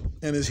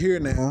 and it's here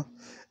now.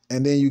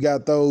 And then you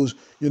got those,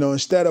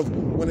 instead of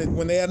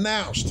when they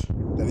announced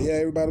that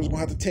everybody was gonna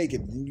have to take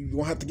it, you're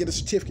gonna have to get a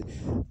certificate.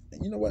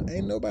 And you know what?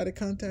 Ain't nobody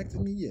contacted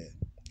me yet.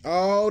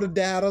 All the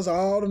doubters,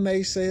 all the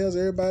naysayers,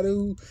 everybody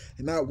and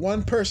not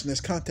one person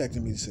has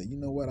contacted me to say, you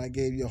know what? I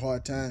gave you a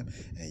hard time,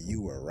 and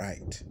you were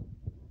right.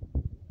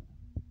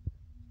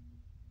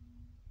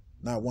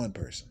 Not one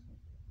person.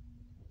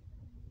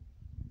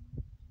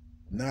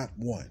 Not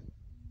one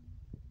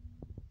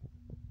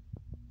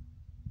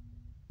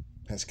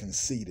has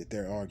conceded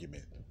their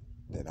argument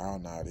that, oh,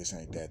 no, this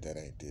ain't that, that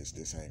ain't this,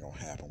 this ain't going to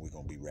happen, we're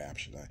going to be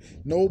raptured.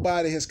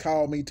 Nobody has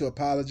called me to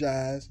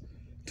apologize,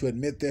 to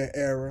admit their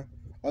error,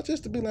 or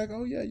just to be like,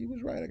 oh, yeah, you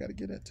was right, I got to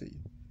give that to you.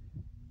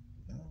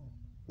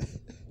 No.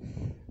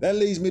 That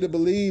leads me to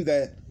believe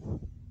that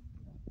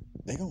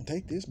they're going to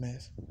take this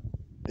mess.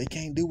 They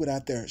can't do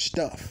without their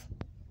stuff.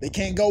 They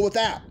can't go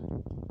without.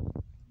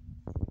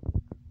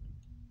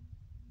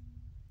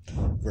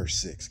 Verse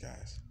 6,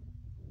 guys.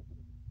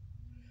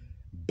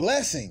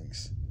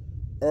 Blessings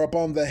are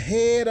upon the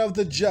head of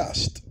the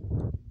just.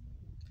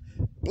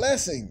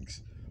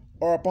 Blessings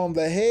are upon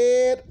the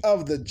head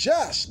of the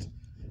just,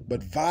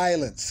 but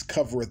violence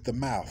covereth the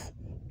mouth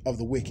of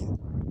the wicked.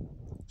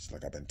 It's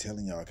like I've been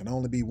telling y'all, it can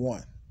only be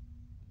one.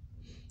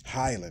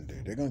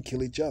 Highlander, they're going to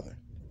kill each other.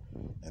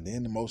 And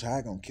then the Most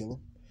High going to kill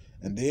them.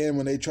 And then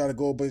when they try to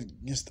go up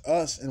against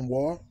us in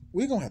war,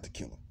 we're going to have to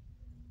kill them.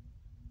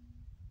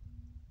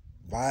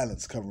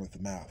 Violence covereth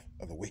the mouth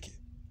of the wicked.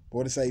 But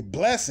what it say?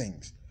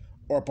 Blessings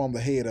are upon the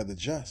head of the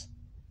just.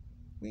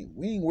 We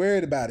ain't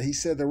worried about it. He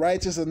said the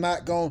righteous are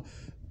not going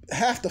to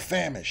have to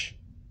famish.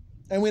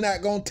 And we're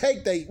not going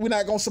to we're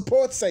not going to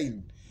support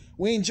Satan.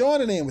 We ain't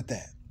joining in with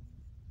that.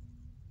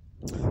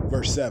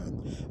 Verse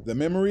 7. The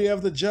memory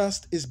of the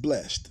just is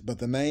blessed, but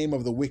the name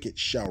of the wicked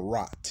shall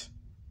rot.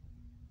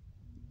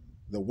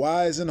 The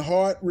wise in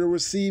heart will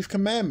receive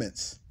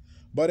commandments,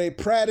 but a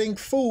prating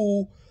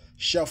fool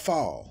shall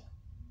fall.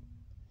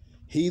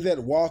 He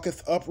that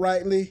walketh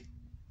uprightly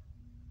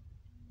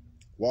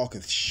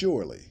walketh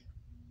surely.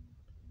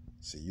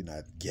 See, you're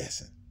not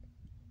guessing.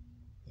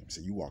 So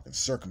you're walking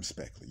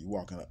circumspectly. You're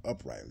walking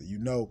uprightly.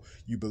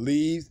 You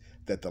believe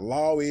that the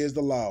law is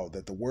the law,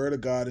 that the word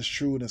of God is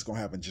true, and it's going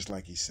to happen just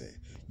like he said.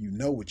 You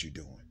know what you're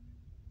doing. You know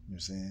what I'm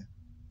saying?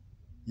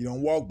 You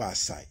don't walk by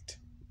sight.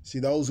 See,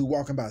 those who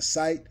walking by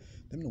sight,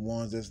 them the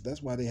ones,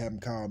 that's why they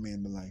haven't called me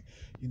and been like,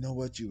 you know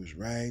what, you was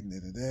right, and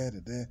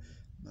da-da-da-da-da.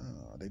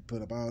 No, they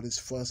put up all this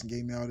fuss and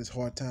gave me all this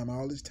hard time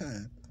all this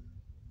time,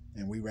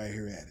 and we right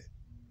here at it.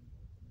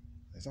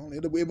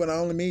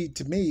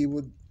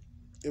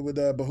 It would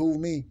behoove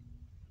me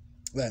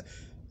that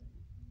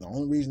the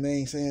only reason they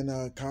ain't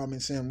saying call me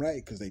and say I'm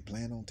right because they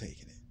plan on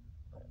taking it.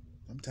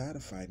 I'm tired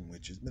of fighting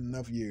with you. It's been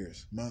enough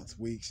years, months,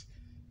 weeks.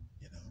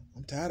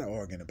 I'm tired of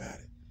arguing about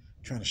it.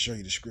 I'm trying to show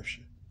you the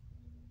scripture.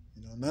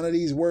 None of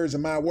these words are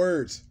my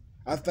words.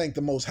 I thank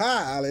the Most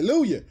High,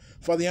 hallelujah,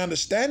 for the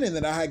understanding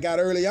that I had got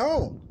early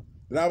on,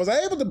 that I was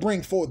able to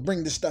bring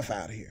this stuff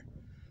out here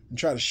and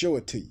try to show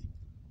it to you.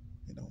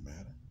 It don't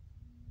matter.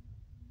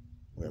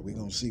 Well, we're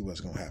going to see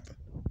what's going to happen.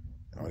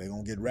 Are they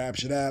going to get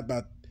raptured out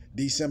by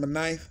December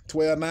 9th,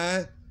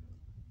 12/9?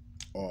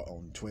 Or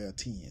on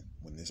 12/10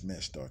 when this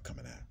mess start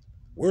coming out?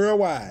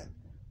 Worldwide,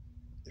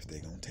 if they're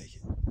going to take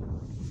it.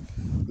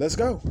 Let's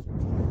go.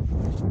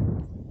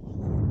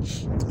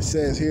 It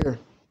says here,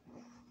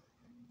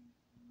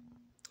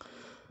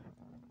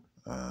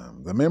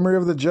 the memory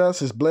of the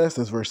just is blessed,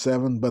 as verse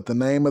 7, but the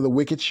name of the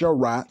wicked shall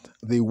rot.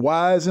 The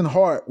wise in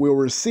heart will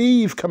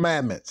receive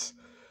commandments,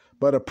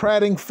 but a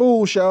prating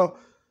fool shall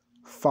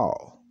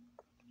fall.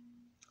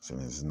 So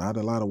there's not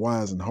a lot of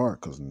wise in heart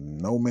because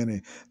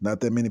not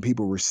that many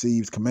people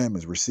received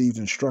commandments, received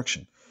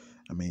instruction.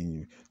 I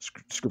mean,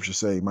 scripture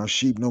say, my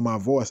sheep know my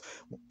voice.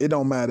 It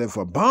don't matter if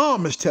a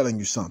bomb is telling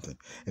you something.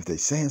 If they're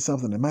saying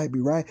something that might be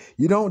right,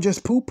 you don't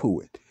just poo-poo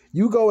it.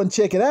 You go and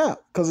check it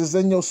out because it's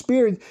in your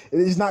spirit.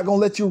 It's not going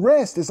to let you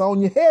rest. It's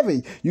on you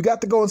heavy. You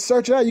got to go and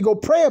search it out. You go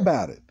pray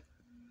about it.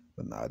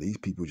 But nah, these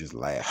people just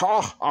laugh,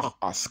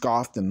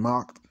 scoffed and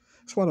mocked.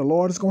 That's why the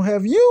Lord is going to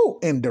have you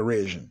in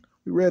derision.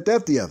 We read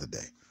that the other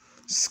day.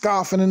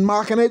 Scoffing and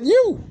mocking at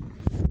you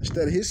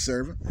instead of his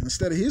servant,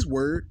 instead of his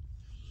word.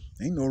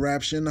 Ain't no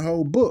rapture in the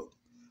whole book.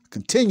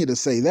 Continue to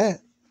say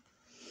that.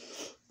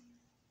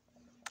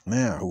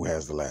 Now, who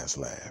has the last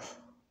laugh?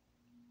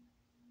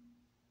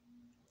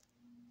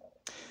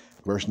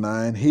 Verse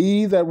 9,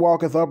 he that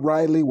walketh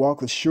uprightly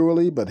walketh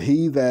surely, but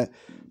he that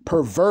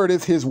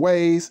perverteth his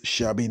ways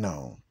shall be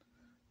known.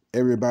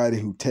 Everybody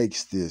who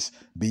takes this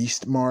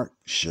beast mark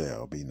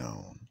shall be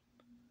known.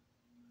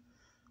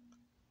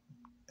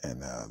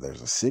 And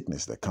there's a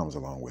sickness that comes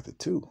along with it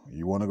too.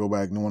 You want to go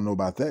back, you want to know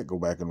about that, go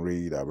back and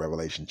read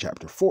Revelation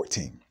chapter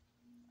 14.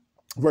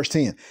 Verse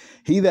 10,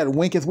 he that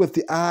winketh with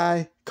the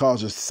eye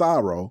causeth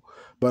sorrow,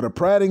 but a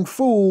prating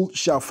fool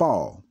shall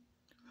fall.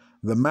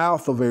 The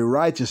mouth of a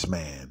righteous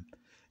man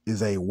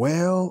is a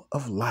well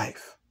of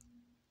life.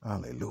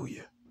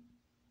 Hallelujah.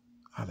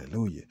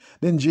 Hallelujah.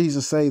 Didn't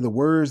Jesus say, the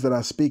words that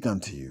I speak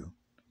unto you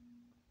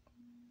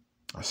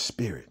are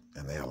spirit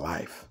and they are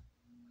life?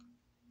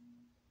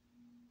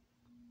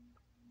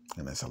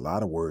 And there's a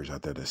lot of words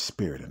out there that's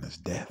spirit and that's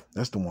death.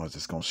 That's the ones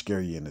that's going to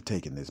scare you into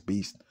taking this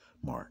beast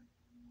mark.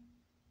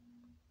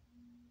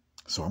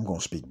 So I'm going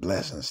to speak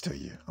blessings to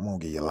you. I'm going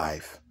to give you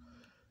life.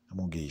 I'm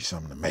going to give you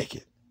something to make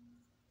it.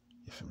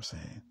 You see what I'm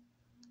saying?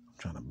 I'm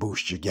trying to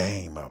boost your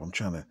game up. I'm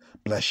trying to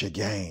bless your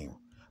game,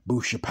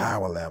 boost your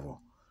power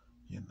level,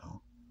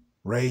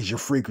 raise your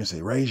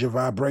frequency, raise your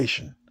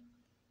vibration,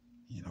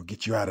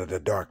 get you out of the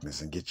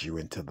darkness and get you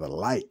into the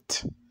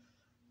light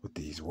with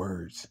these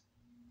words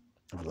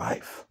of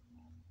life.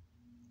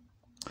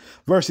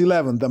 Verse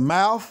 11, the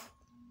mouth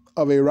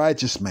of a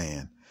righteous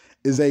man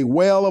is a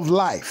well of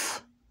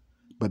life,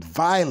 but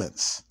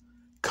violence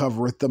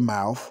covereth the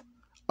mouth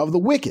of the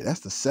wicked.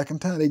 That's the second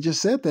time they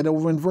just said that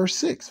over in verse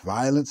 6.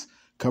 Violence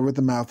covereth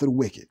the mouth of the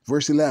wicked.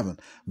 Verse 11,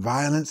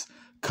 violence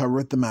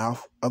covereth the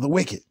mouth of the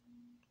wicked.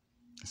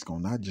 It's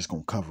not just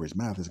going to cover his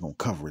mouth, it's going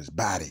to cover his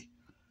body.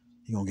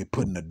 He's going to get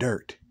put in the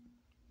dirt.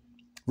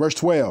 Verse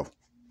 12,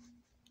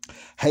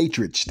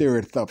 hatred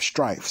stirreth up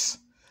strifes,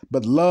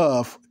 but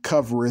love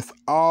covereth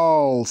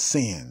all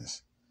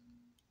sins.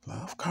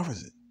 Love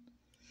covers it.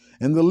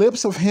 In the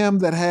lips of him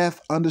that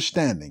hath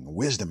understanding,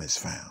 wisdom is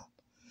found.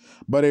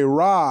 But a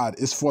rod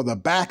is for the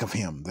back of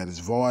him that is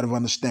void of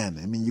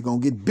understanding. I mean, you're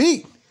going to get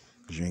beat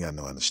because you ain't got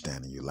no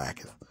understanding. You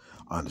lacketh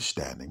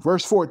understanding.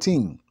 Verse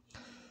 14,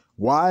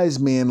 wise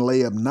men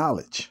lay up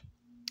knowledge,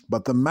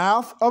 but the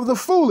mouth of the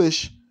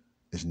foolish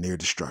is near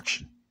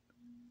destruction.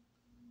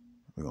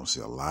 We're going to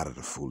see a lot of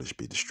the foolish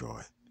be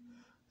destroyed.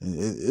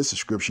 It's a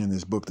scripture in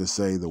this book that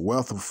say the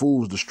wealth of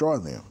fools destroy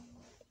them.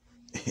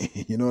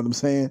 You know what I'm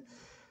saying?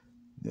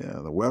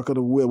 Yeah, the wealth of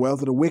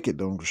the wicked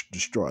don't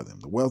destroy them.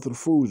 The wealth of the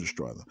fools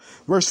destroy them.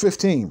 Verse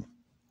 15.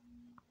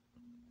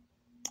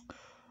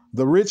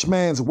 The rich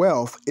man's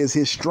wealth is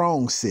his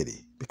strong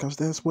city because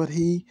that's what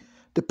he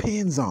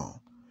depends on.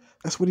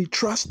 That's what he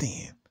trusts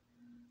in.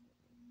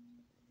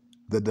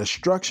 The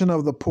destruction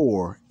of the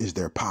poor is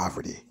their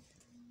poverty.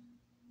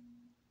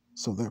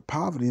 So their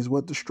poverty is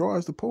what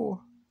destroys the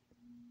poor.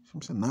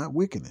 Not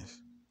wickedness.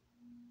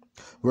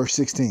 Verse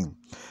 16,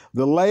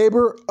 the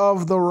labor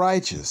of the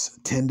righteous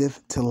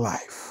tendeth to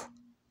life.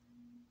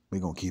 We're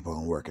going to keep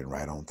on working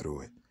right on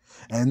through it.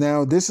 And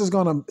now this is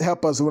going to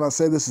help us when I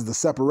say this is the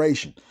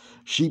separation.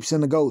 Sheeps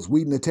and the goats,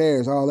 wheat and the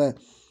tares, all that.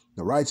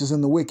 The righteous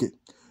and the wicked,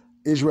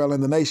 Israel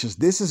and the nations.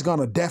 This is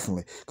going to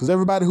definitely, because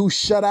everybody who's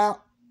shut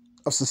out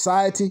of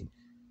society,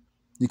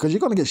 because you're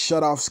going to get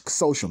shut off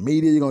social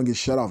media, you're going to get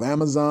shut off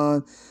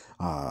Amazon,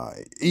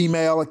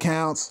 email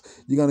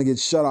accounts. You're going to get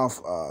shut off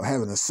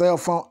having a cell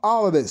phone,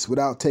 all of this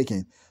without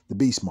taking the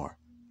beast mark.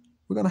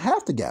 We're going to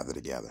have to gather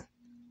together.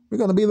 We're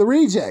going to be the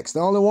rejects, the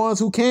only ones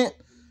who can't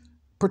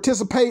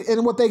participate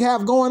in what they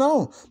have going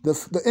on,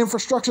 the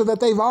infrastructure that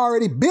they've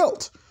already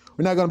built.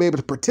 We're not going to be able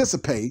to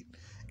participate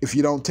if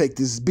you don't take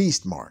this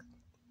beast mark.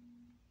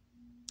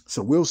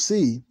 So we'll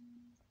see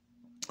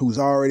who's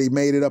already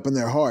made it up in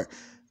their heart.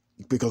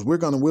 Because we're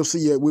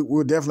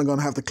definitely going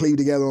to have to cleave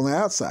together on the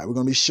outside. We're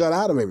going to be shut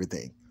out of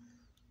everything.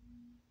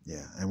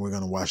 Yeah, and we're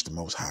going to watch the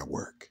Most High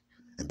work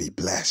and be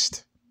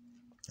blessed.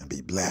 And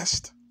be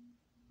blessed.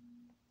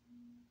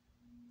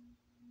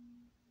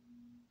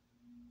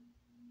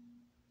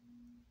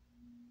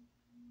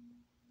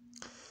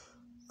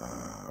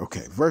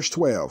 Okay, verse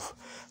 12.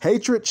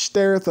 Hatred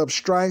stirreth up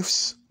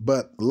strifes,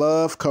 but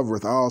love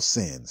covereth all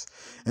sins.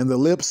 In the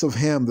lips of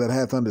him that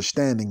hath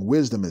understanding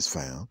wisdom is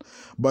found,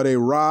 but a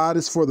rod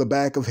is for the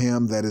back of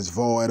him that is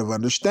void of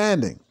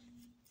understanding.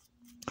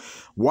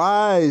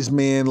 Wise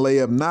men lay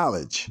up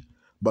knowledge,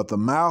 but the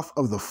mouth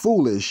of the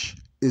foolish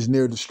is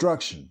near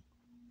destruction.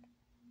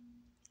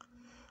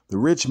 The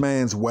rich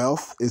man's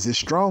wealth is his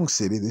strong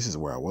city. This is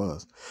where I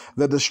was.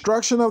 The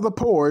destruction of the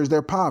poor is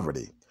their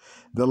poverty.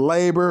 The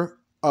labor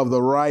of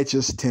the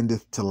righteous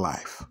tendeth to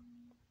life.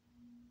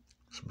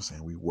 That's what I'm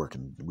saying. We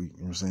working, you know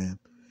what I'm saying?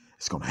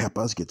 It's going to help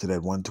us get to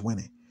that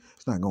 120.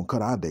 It's not going to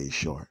cut our days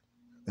short.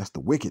 That's the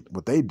wicked.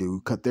 What they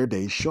do, cut their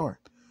days short.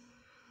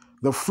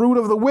 The fruit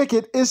of the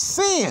wicked is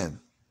sin.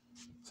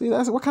 See,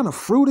 that's what kind of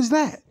fruit is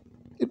that?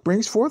 It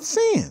brings forth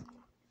sin.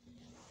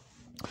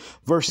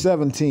 Verse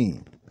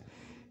 17.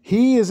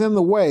 He is in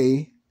the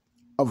way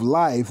of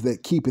life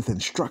that keepeth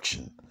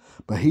instruction,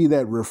 but he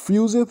that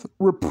refuseth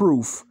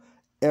reproof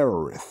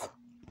erroreth.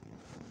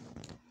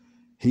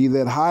 He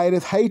that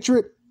hideth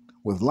hatred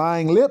with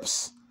lying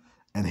lips,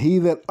 and he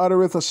that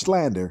uttereth a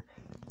slander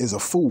is a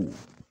fool.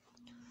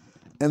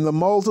 In the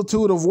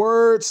multitude of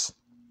words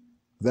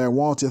there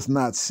wanteth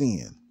not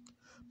sin,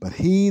 but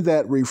he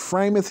that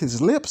refraineth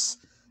his lips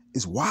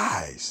is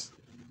wise.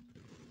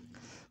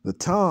 The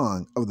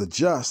tongue of the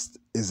just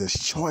is as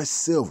choice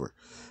silver.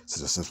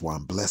 So this is why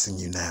I'm blessing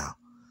you now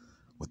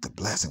with the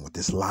blessing, with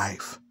this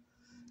life,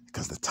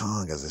 because the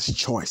tongue is as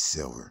choice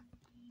silver.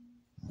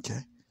 Okay?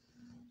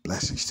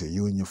 Blessings to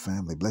you and your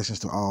family. Blessings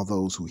to all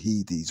those who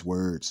heed these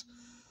words,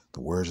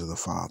 the words of the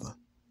Father,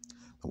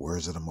 the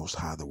words of the Most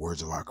High, the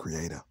words of our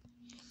Creator.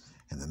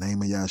 In the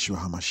name of Yahshua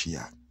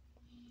HaMashiach,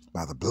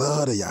 by the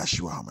blood of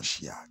Yahshua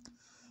HaMashiach,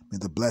 may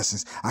the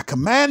blessings, I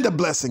command a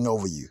blessing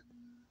over you.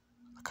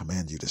 I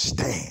command you to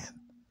stand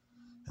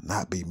and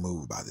not be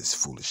moved by this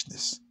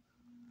foolishness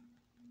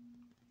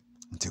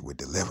until we're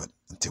delivered,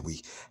 until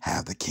we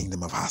have the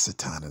kingdom of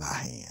Hasatan in our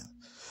hand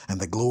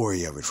and the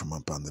glory of it from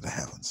up under the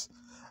heavens.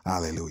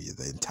 Hallelujah.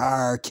 The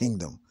entire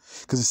kingdom.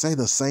 Because it say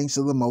the saints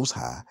of the Most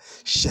High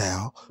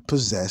shall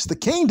possess the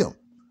kingdom.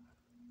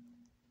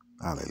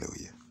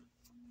 Hallelujah.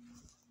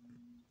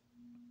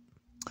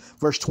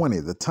 Verse 20,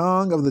 the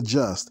tongue of the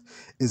just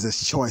is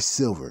as choice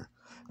silver.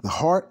 The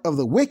heart of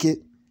the wicked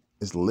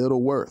is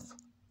little worth.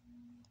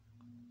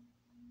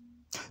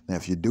 Now,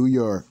 if you do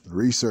your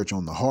research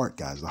on the heart,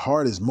 guys, the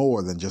heart is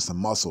more than just a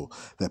muscle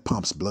that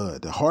pumps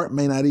blood. The heart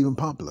may not even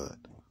pump blood.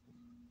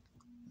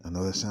 I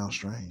know that sounds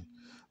strange.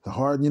 The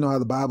heart, you know how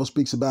the Bible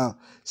speaks about,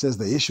 says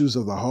the issues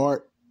of the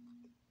heart,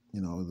 you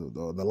know,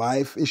 the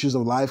life, issues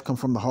of life come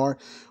from the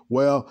heart.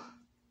 Well,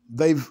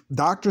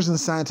 doctors and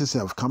scientists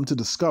have come to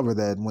discover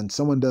that when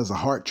someone does a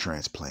heart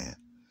transplant,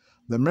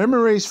 the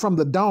memories from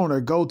the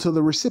donor go to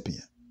the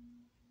recipient.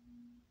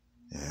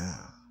 Yeah,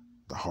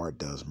 the heart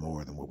does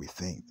more than what we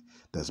think,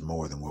 does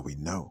more than what we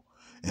know.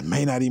 It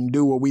may not even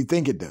do what we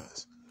think it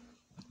does.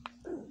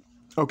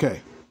 Okay.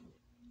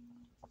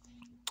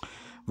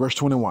 Verse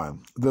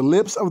 21, the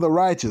lips of the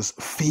righteous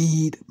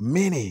feed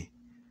many.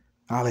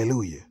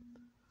 Hallelujah.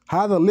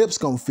 How the lips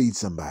gonna feed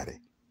somebody?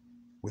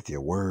 With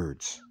your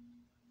words.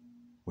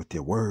 With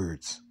your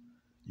words.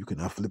 You can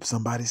uplift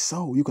somebody's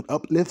soul. You can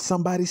uplift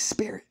somebody's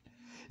spirit.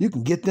 You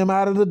can get them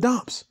out of the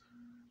dumps.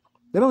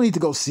 They don't need to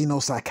go see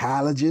no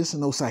psychologist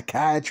and no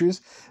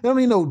psychiatrist. They don't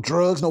need no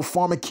drugs, no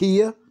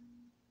pharmakia.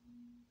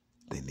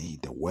 They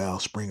need the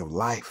wellspring of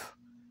life,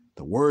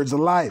 the words of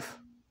life.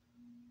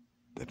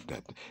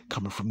 That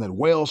coming from that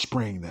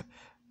wellspring, that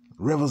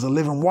rivers of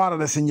living water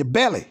that's in your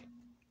belly.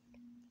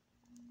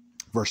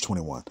 Verse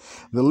 21,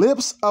 the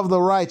lips of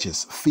the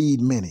righteous feed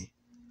many.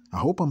 I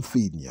hope I'm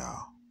feeding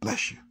y'all.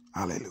 Bless you.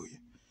 Hallelujah.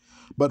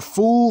 But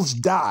fools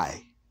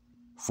die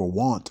for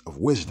want of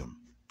wisdom.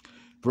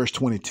 Verse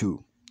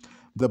 22,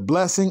 the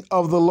blessing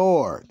of the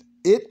Lord,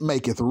 it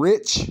maketh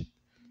rich,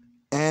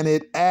 and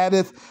it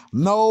addeth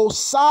no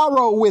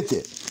sorrow with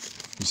it.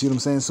 You see what I'm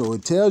saying? So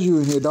it tells you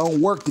in here, don't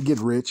work to get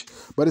rich,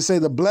 but it say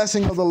the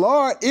blessing of the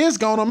Lord is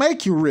going to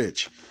make you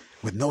rich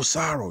with no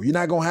sorrow. You're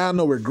not going to have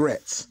no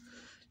regrets. You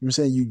know what I'm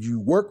saying? You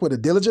work with a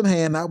diligent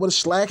hand, not with a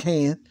slack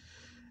hand,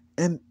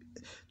 and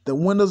the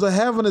windows of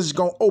heaven is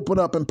going to open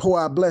up and pour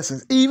out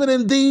blessings, even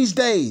in these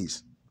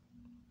days.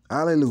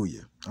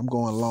 Hallelujah. I'm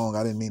going long.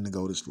 I didn't mean to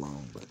go this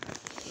long, but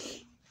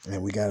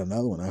and we got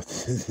another one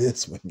after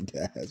this one,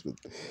 guys. But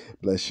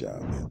bless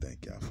y'all, man.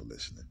 Thank y'all for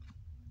listening.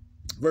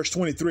 Verse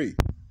 23.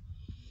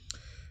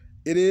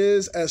 It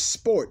is as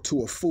sport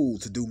to a fool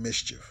to do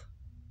mischief.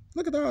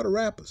 Look at all the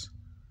rappers.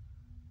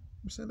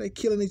 I'm saying they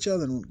killing each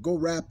other and go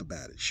rap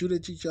about it. Shoot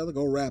at each other,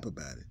 go rap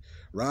about it.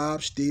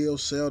 Rob, steal,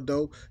 sell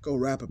dope, go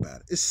rap about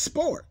it. It's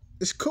sport.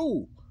 It's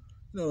cool.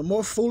 You know, the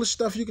more foolish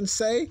stuff you can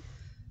say,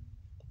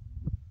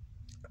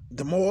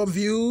 the more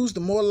views,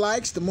 the more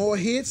likes, the more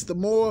hits, the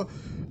more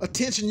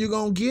attention you're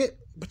going to get.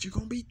 but you're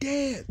going to be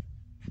dead.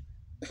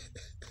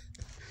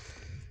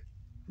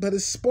 But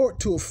it's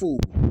sport to a fool.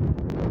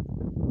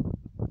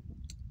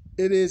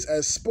 It is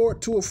as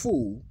sport to a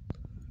fool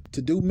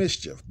to do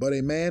mischief, but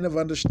a man of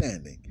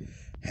understanding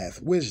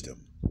hath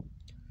wisdom.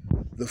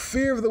 The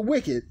fear of the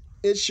wicked,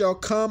 it shall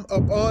come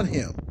upon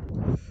him,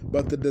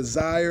 but the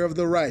desire of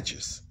the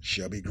righteous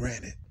shall be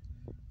granted.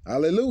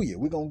 Hallelujah.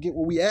 We're going to get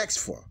what we asked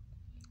for.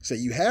 Say,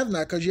 you have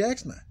not because you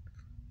asked not.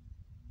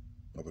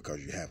 Or because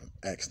you haven't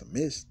asked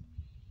amiss.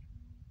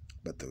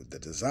 But the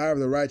desire of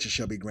the righteous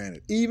shall be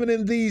granted. Even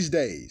in these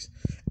days,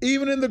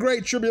 even in the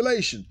great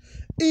tribulation,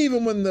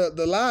 even when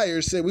the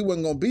liars said we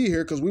wasn't going to be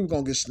here because we were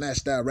going to get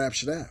snatched out,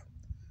 raptured out.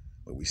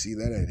 But we see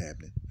that ain't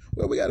happening.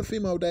 Well, we got a few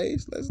more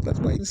days. Let's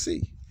wait and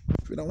see.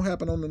 If it don't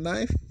happen on the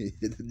 9th,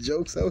 the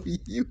joke's on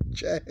you,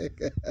 Jack.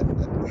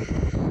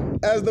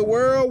 As the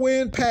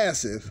whirlwind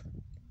passeth,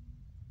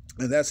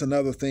 and that's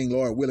another thing,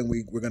 Lord willing,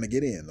 we're going to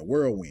get in, the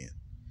whirlwind.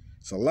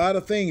 It's a lot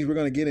of things we're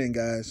going to get in,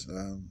 guys,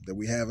 that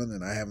we haven't,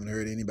 and I haven't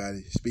heard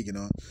anybody speaking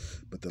on.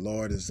 But the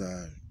Lord is,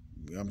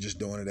 I'm just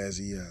doing it as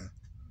he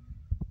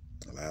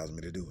allows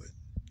me to do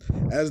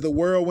it. As the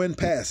whirlwind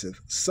passeth,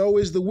 so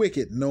is the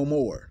wicked no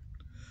more.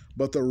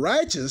 But the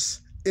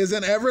righteous is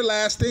an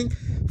everlasting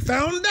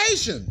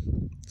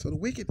foundation. So the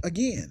wicked,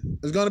 again,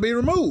 is going to be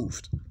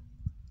removed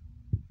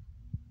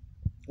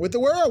with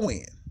the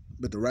whirlwind.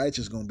 But the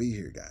righteous is going to be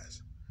here,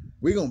 guys.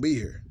 We're going to be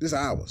here. This is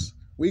ours.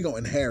 We're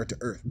going to inherit the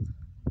earth.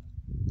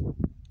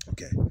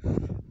 Okay.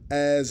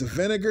 As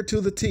vinegar to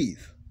the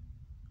teeth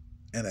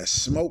and as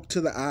smoke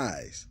to the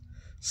eyes,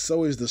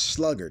 so is the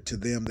sluggard to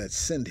them that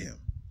send him.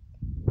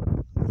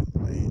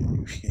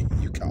 Man,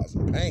 you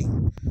causing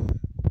pain.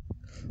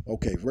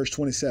 Okay, verse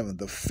 27.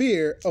 The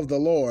fear of the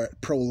Lord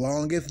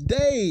prolongeth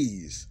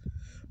days,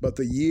 but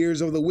the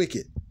years of the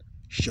wicked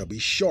shall be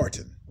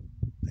shortened.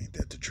 Ain't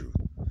that the truth?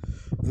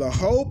 The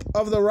hope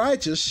of the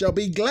righteous shall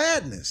be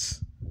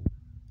gladness.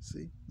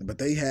 See? But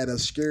they had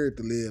us scared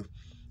to live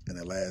in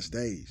the last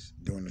days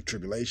during the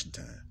tribulation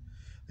time.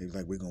 They was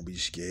like, we're going to be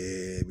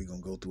scared. We're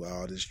going to go through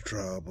all this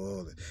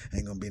trouble.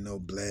 Ain't going to be no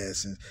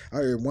blessings. I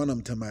heard one of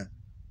them tell me,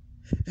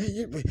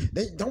 hey,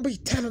 they don't be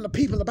telling the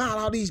people about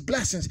all these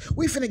blessings.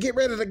 We finna get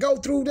ready to go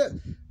through that.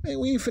 Man,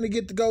 we ain't finna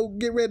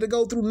get ready to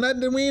go through nothing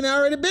that we ain't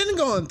already been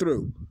going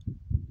through.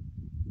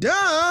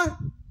 Duh.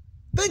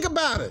 Think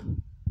about it.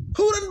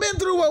 Who done been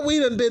through what we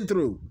done been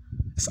through?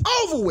 It's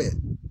over with.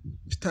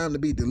 It's time to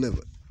be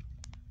delivered.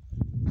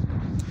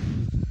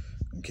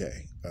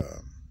 Okay.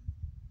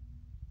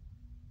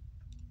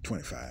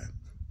 25.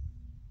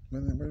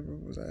 Where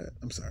was I at?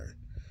 I'm sorry.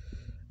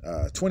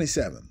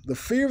 27. The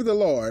fear of the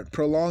Lord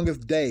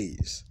prolongeth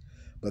days,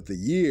 but the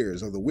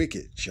years of the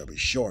wicked shall be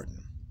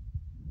shortened.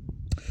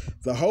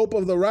 The hope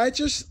of the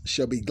righteous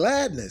shall be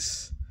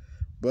gladness,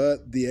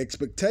 but the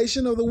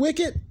expectation of the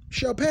wicked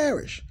shall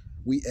perish.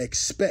 We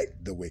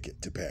expect the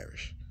wicked to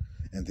perish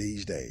in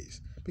these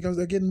days because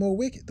they're getting more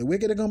wicked. The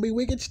wicked are going to be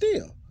wicked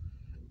still.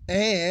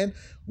 And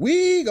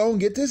we going to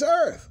get this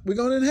earth. We're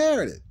going to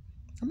inherit it.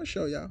 I'm going to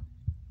show y'all.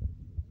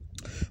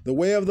 The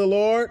way of the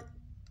Lord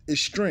is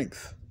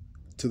strength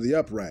to the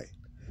upright,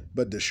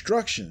 but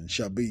destruction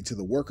shall be to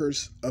the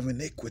workers of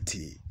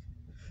iniquity.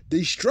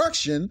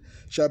 Destruction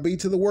shall be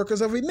to the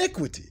workers of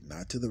iniquity,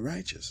 not to the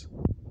righteous.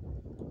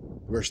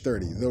 Verse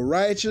 30, the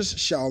righteous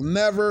shall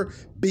never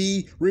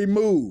be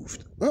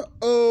removed.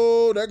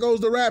 Uh-oh, there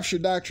goes the rapture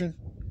doctrine.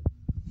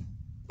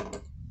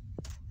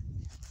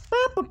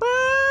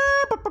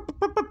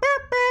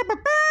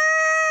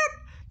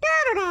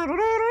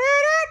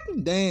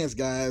 Dance,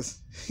 guys.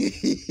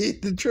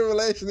 The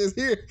tribulation is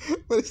here,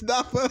 but it's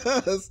not for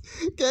us.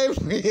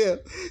 Gabriel,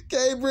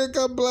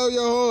 come blow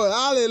your horn.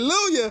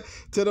 Hallelujah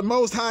to the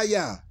Most High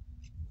Yah.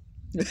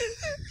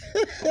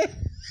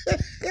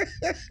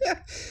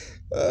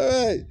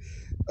 All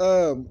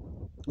right.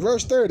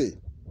 Verse 30.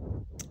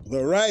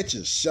 The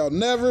righteous shall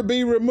never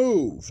be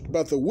removed,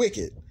 but the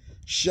wicked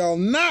shall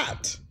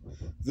not.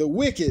 The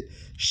wicked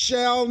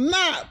shall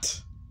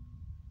not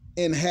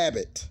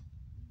inhabit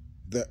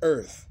the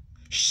earth.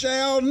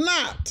 Shall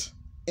not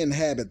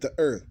inhabit the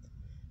earth.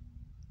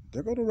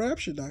 There go the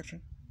rapture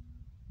doctrine.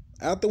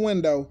 Out the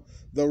window.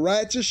 The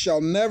righteous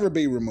shall never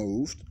be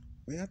removed.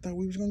 Well, I thought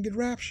we was going to get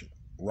raptured.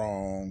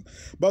 Wrong.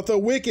 But the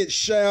wicked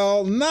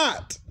shall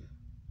not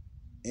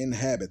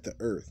inhabit the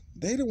earth.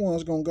 They the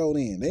ones going to go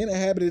in. They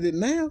inhabited it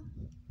now.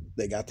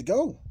 They got to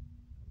go.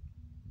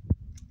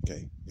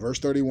 Okay. Verse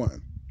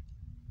 31.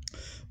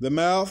 The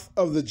mouth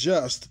of the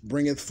just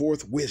bringeth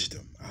forth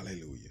wisdom.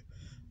 Hallelujah.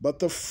 But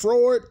the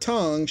froward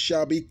tongue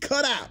shall be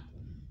cut out.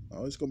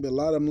 Oh, it's going to be a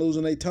lot of them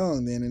losing their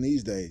tongue then in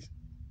these days.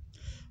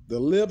 The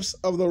lips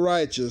of the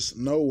righteous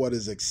know what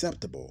is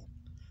acceptable,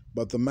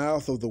 but the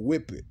mouth of the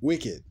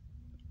wicked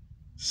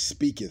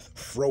speaketh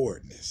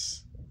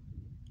frowardness.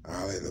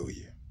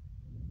 Hallelujah.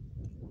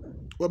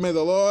 Well, may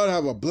the Lord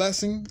have a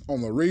blessing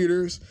on the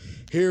readers,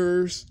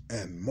 hearers,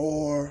 and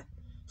more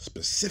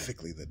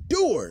specifically the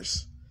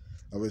doers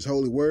of his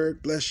holy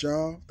word. Bless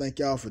y'all. Thank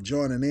y'all for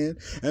joining in.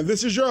 And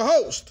this is your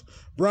host,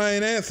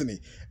 Brian Anthony.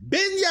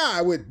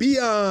 Binyai with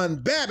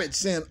Beyond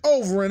Babbitt and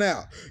over and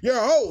out. Your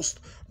host,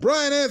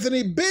 Brian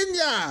Anthony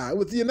Binyai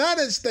with the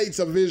United States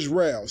of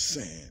Israel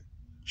saying,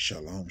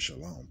 shalom,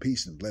 shalom,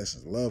 peace and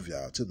blessings. Love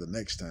y'all. Till the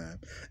next time.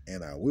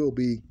 And I will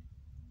be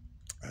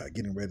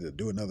getting ready to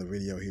do another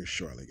video here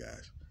shortly,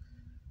 guys.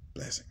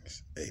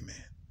 Blessings.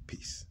 Amen.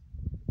 Peace.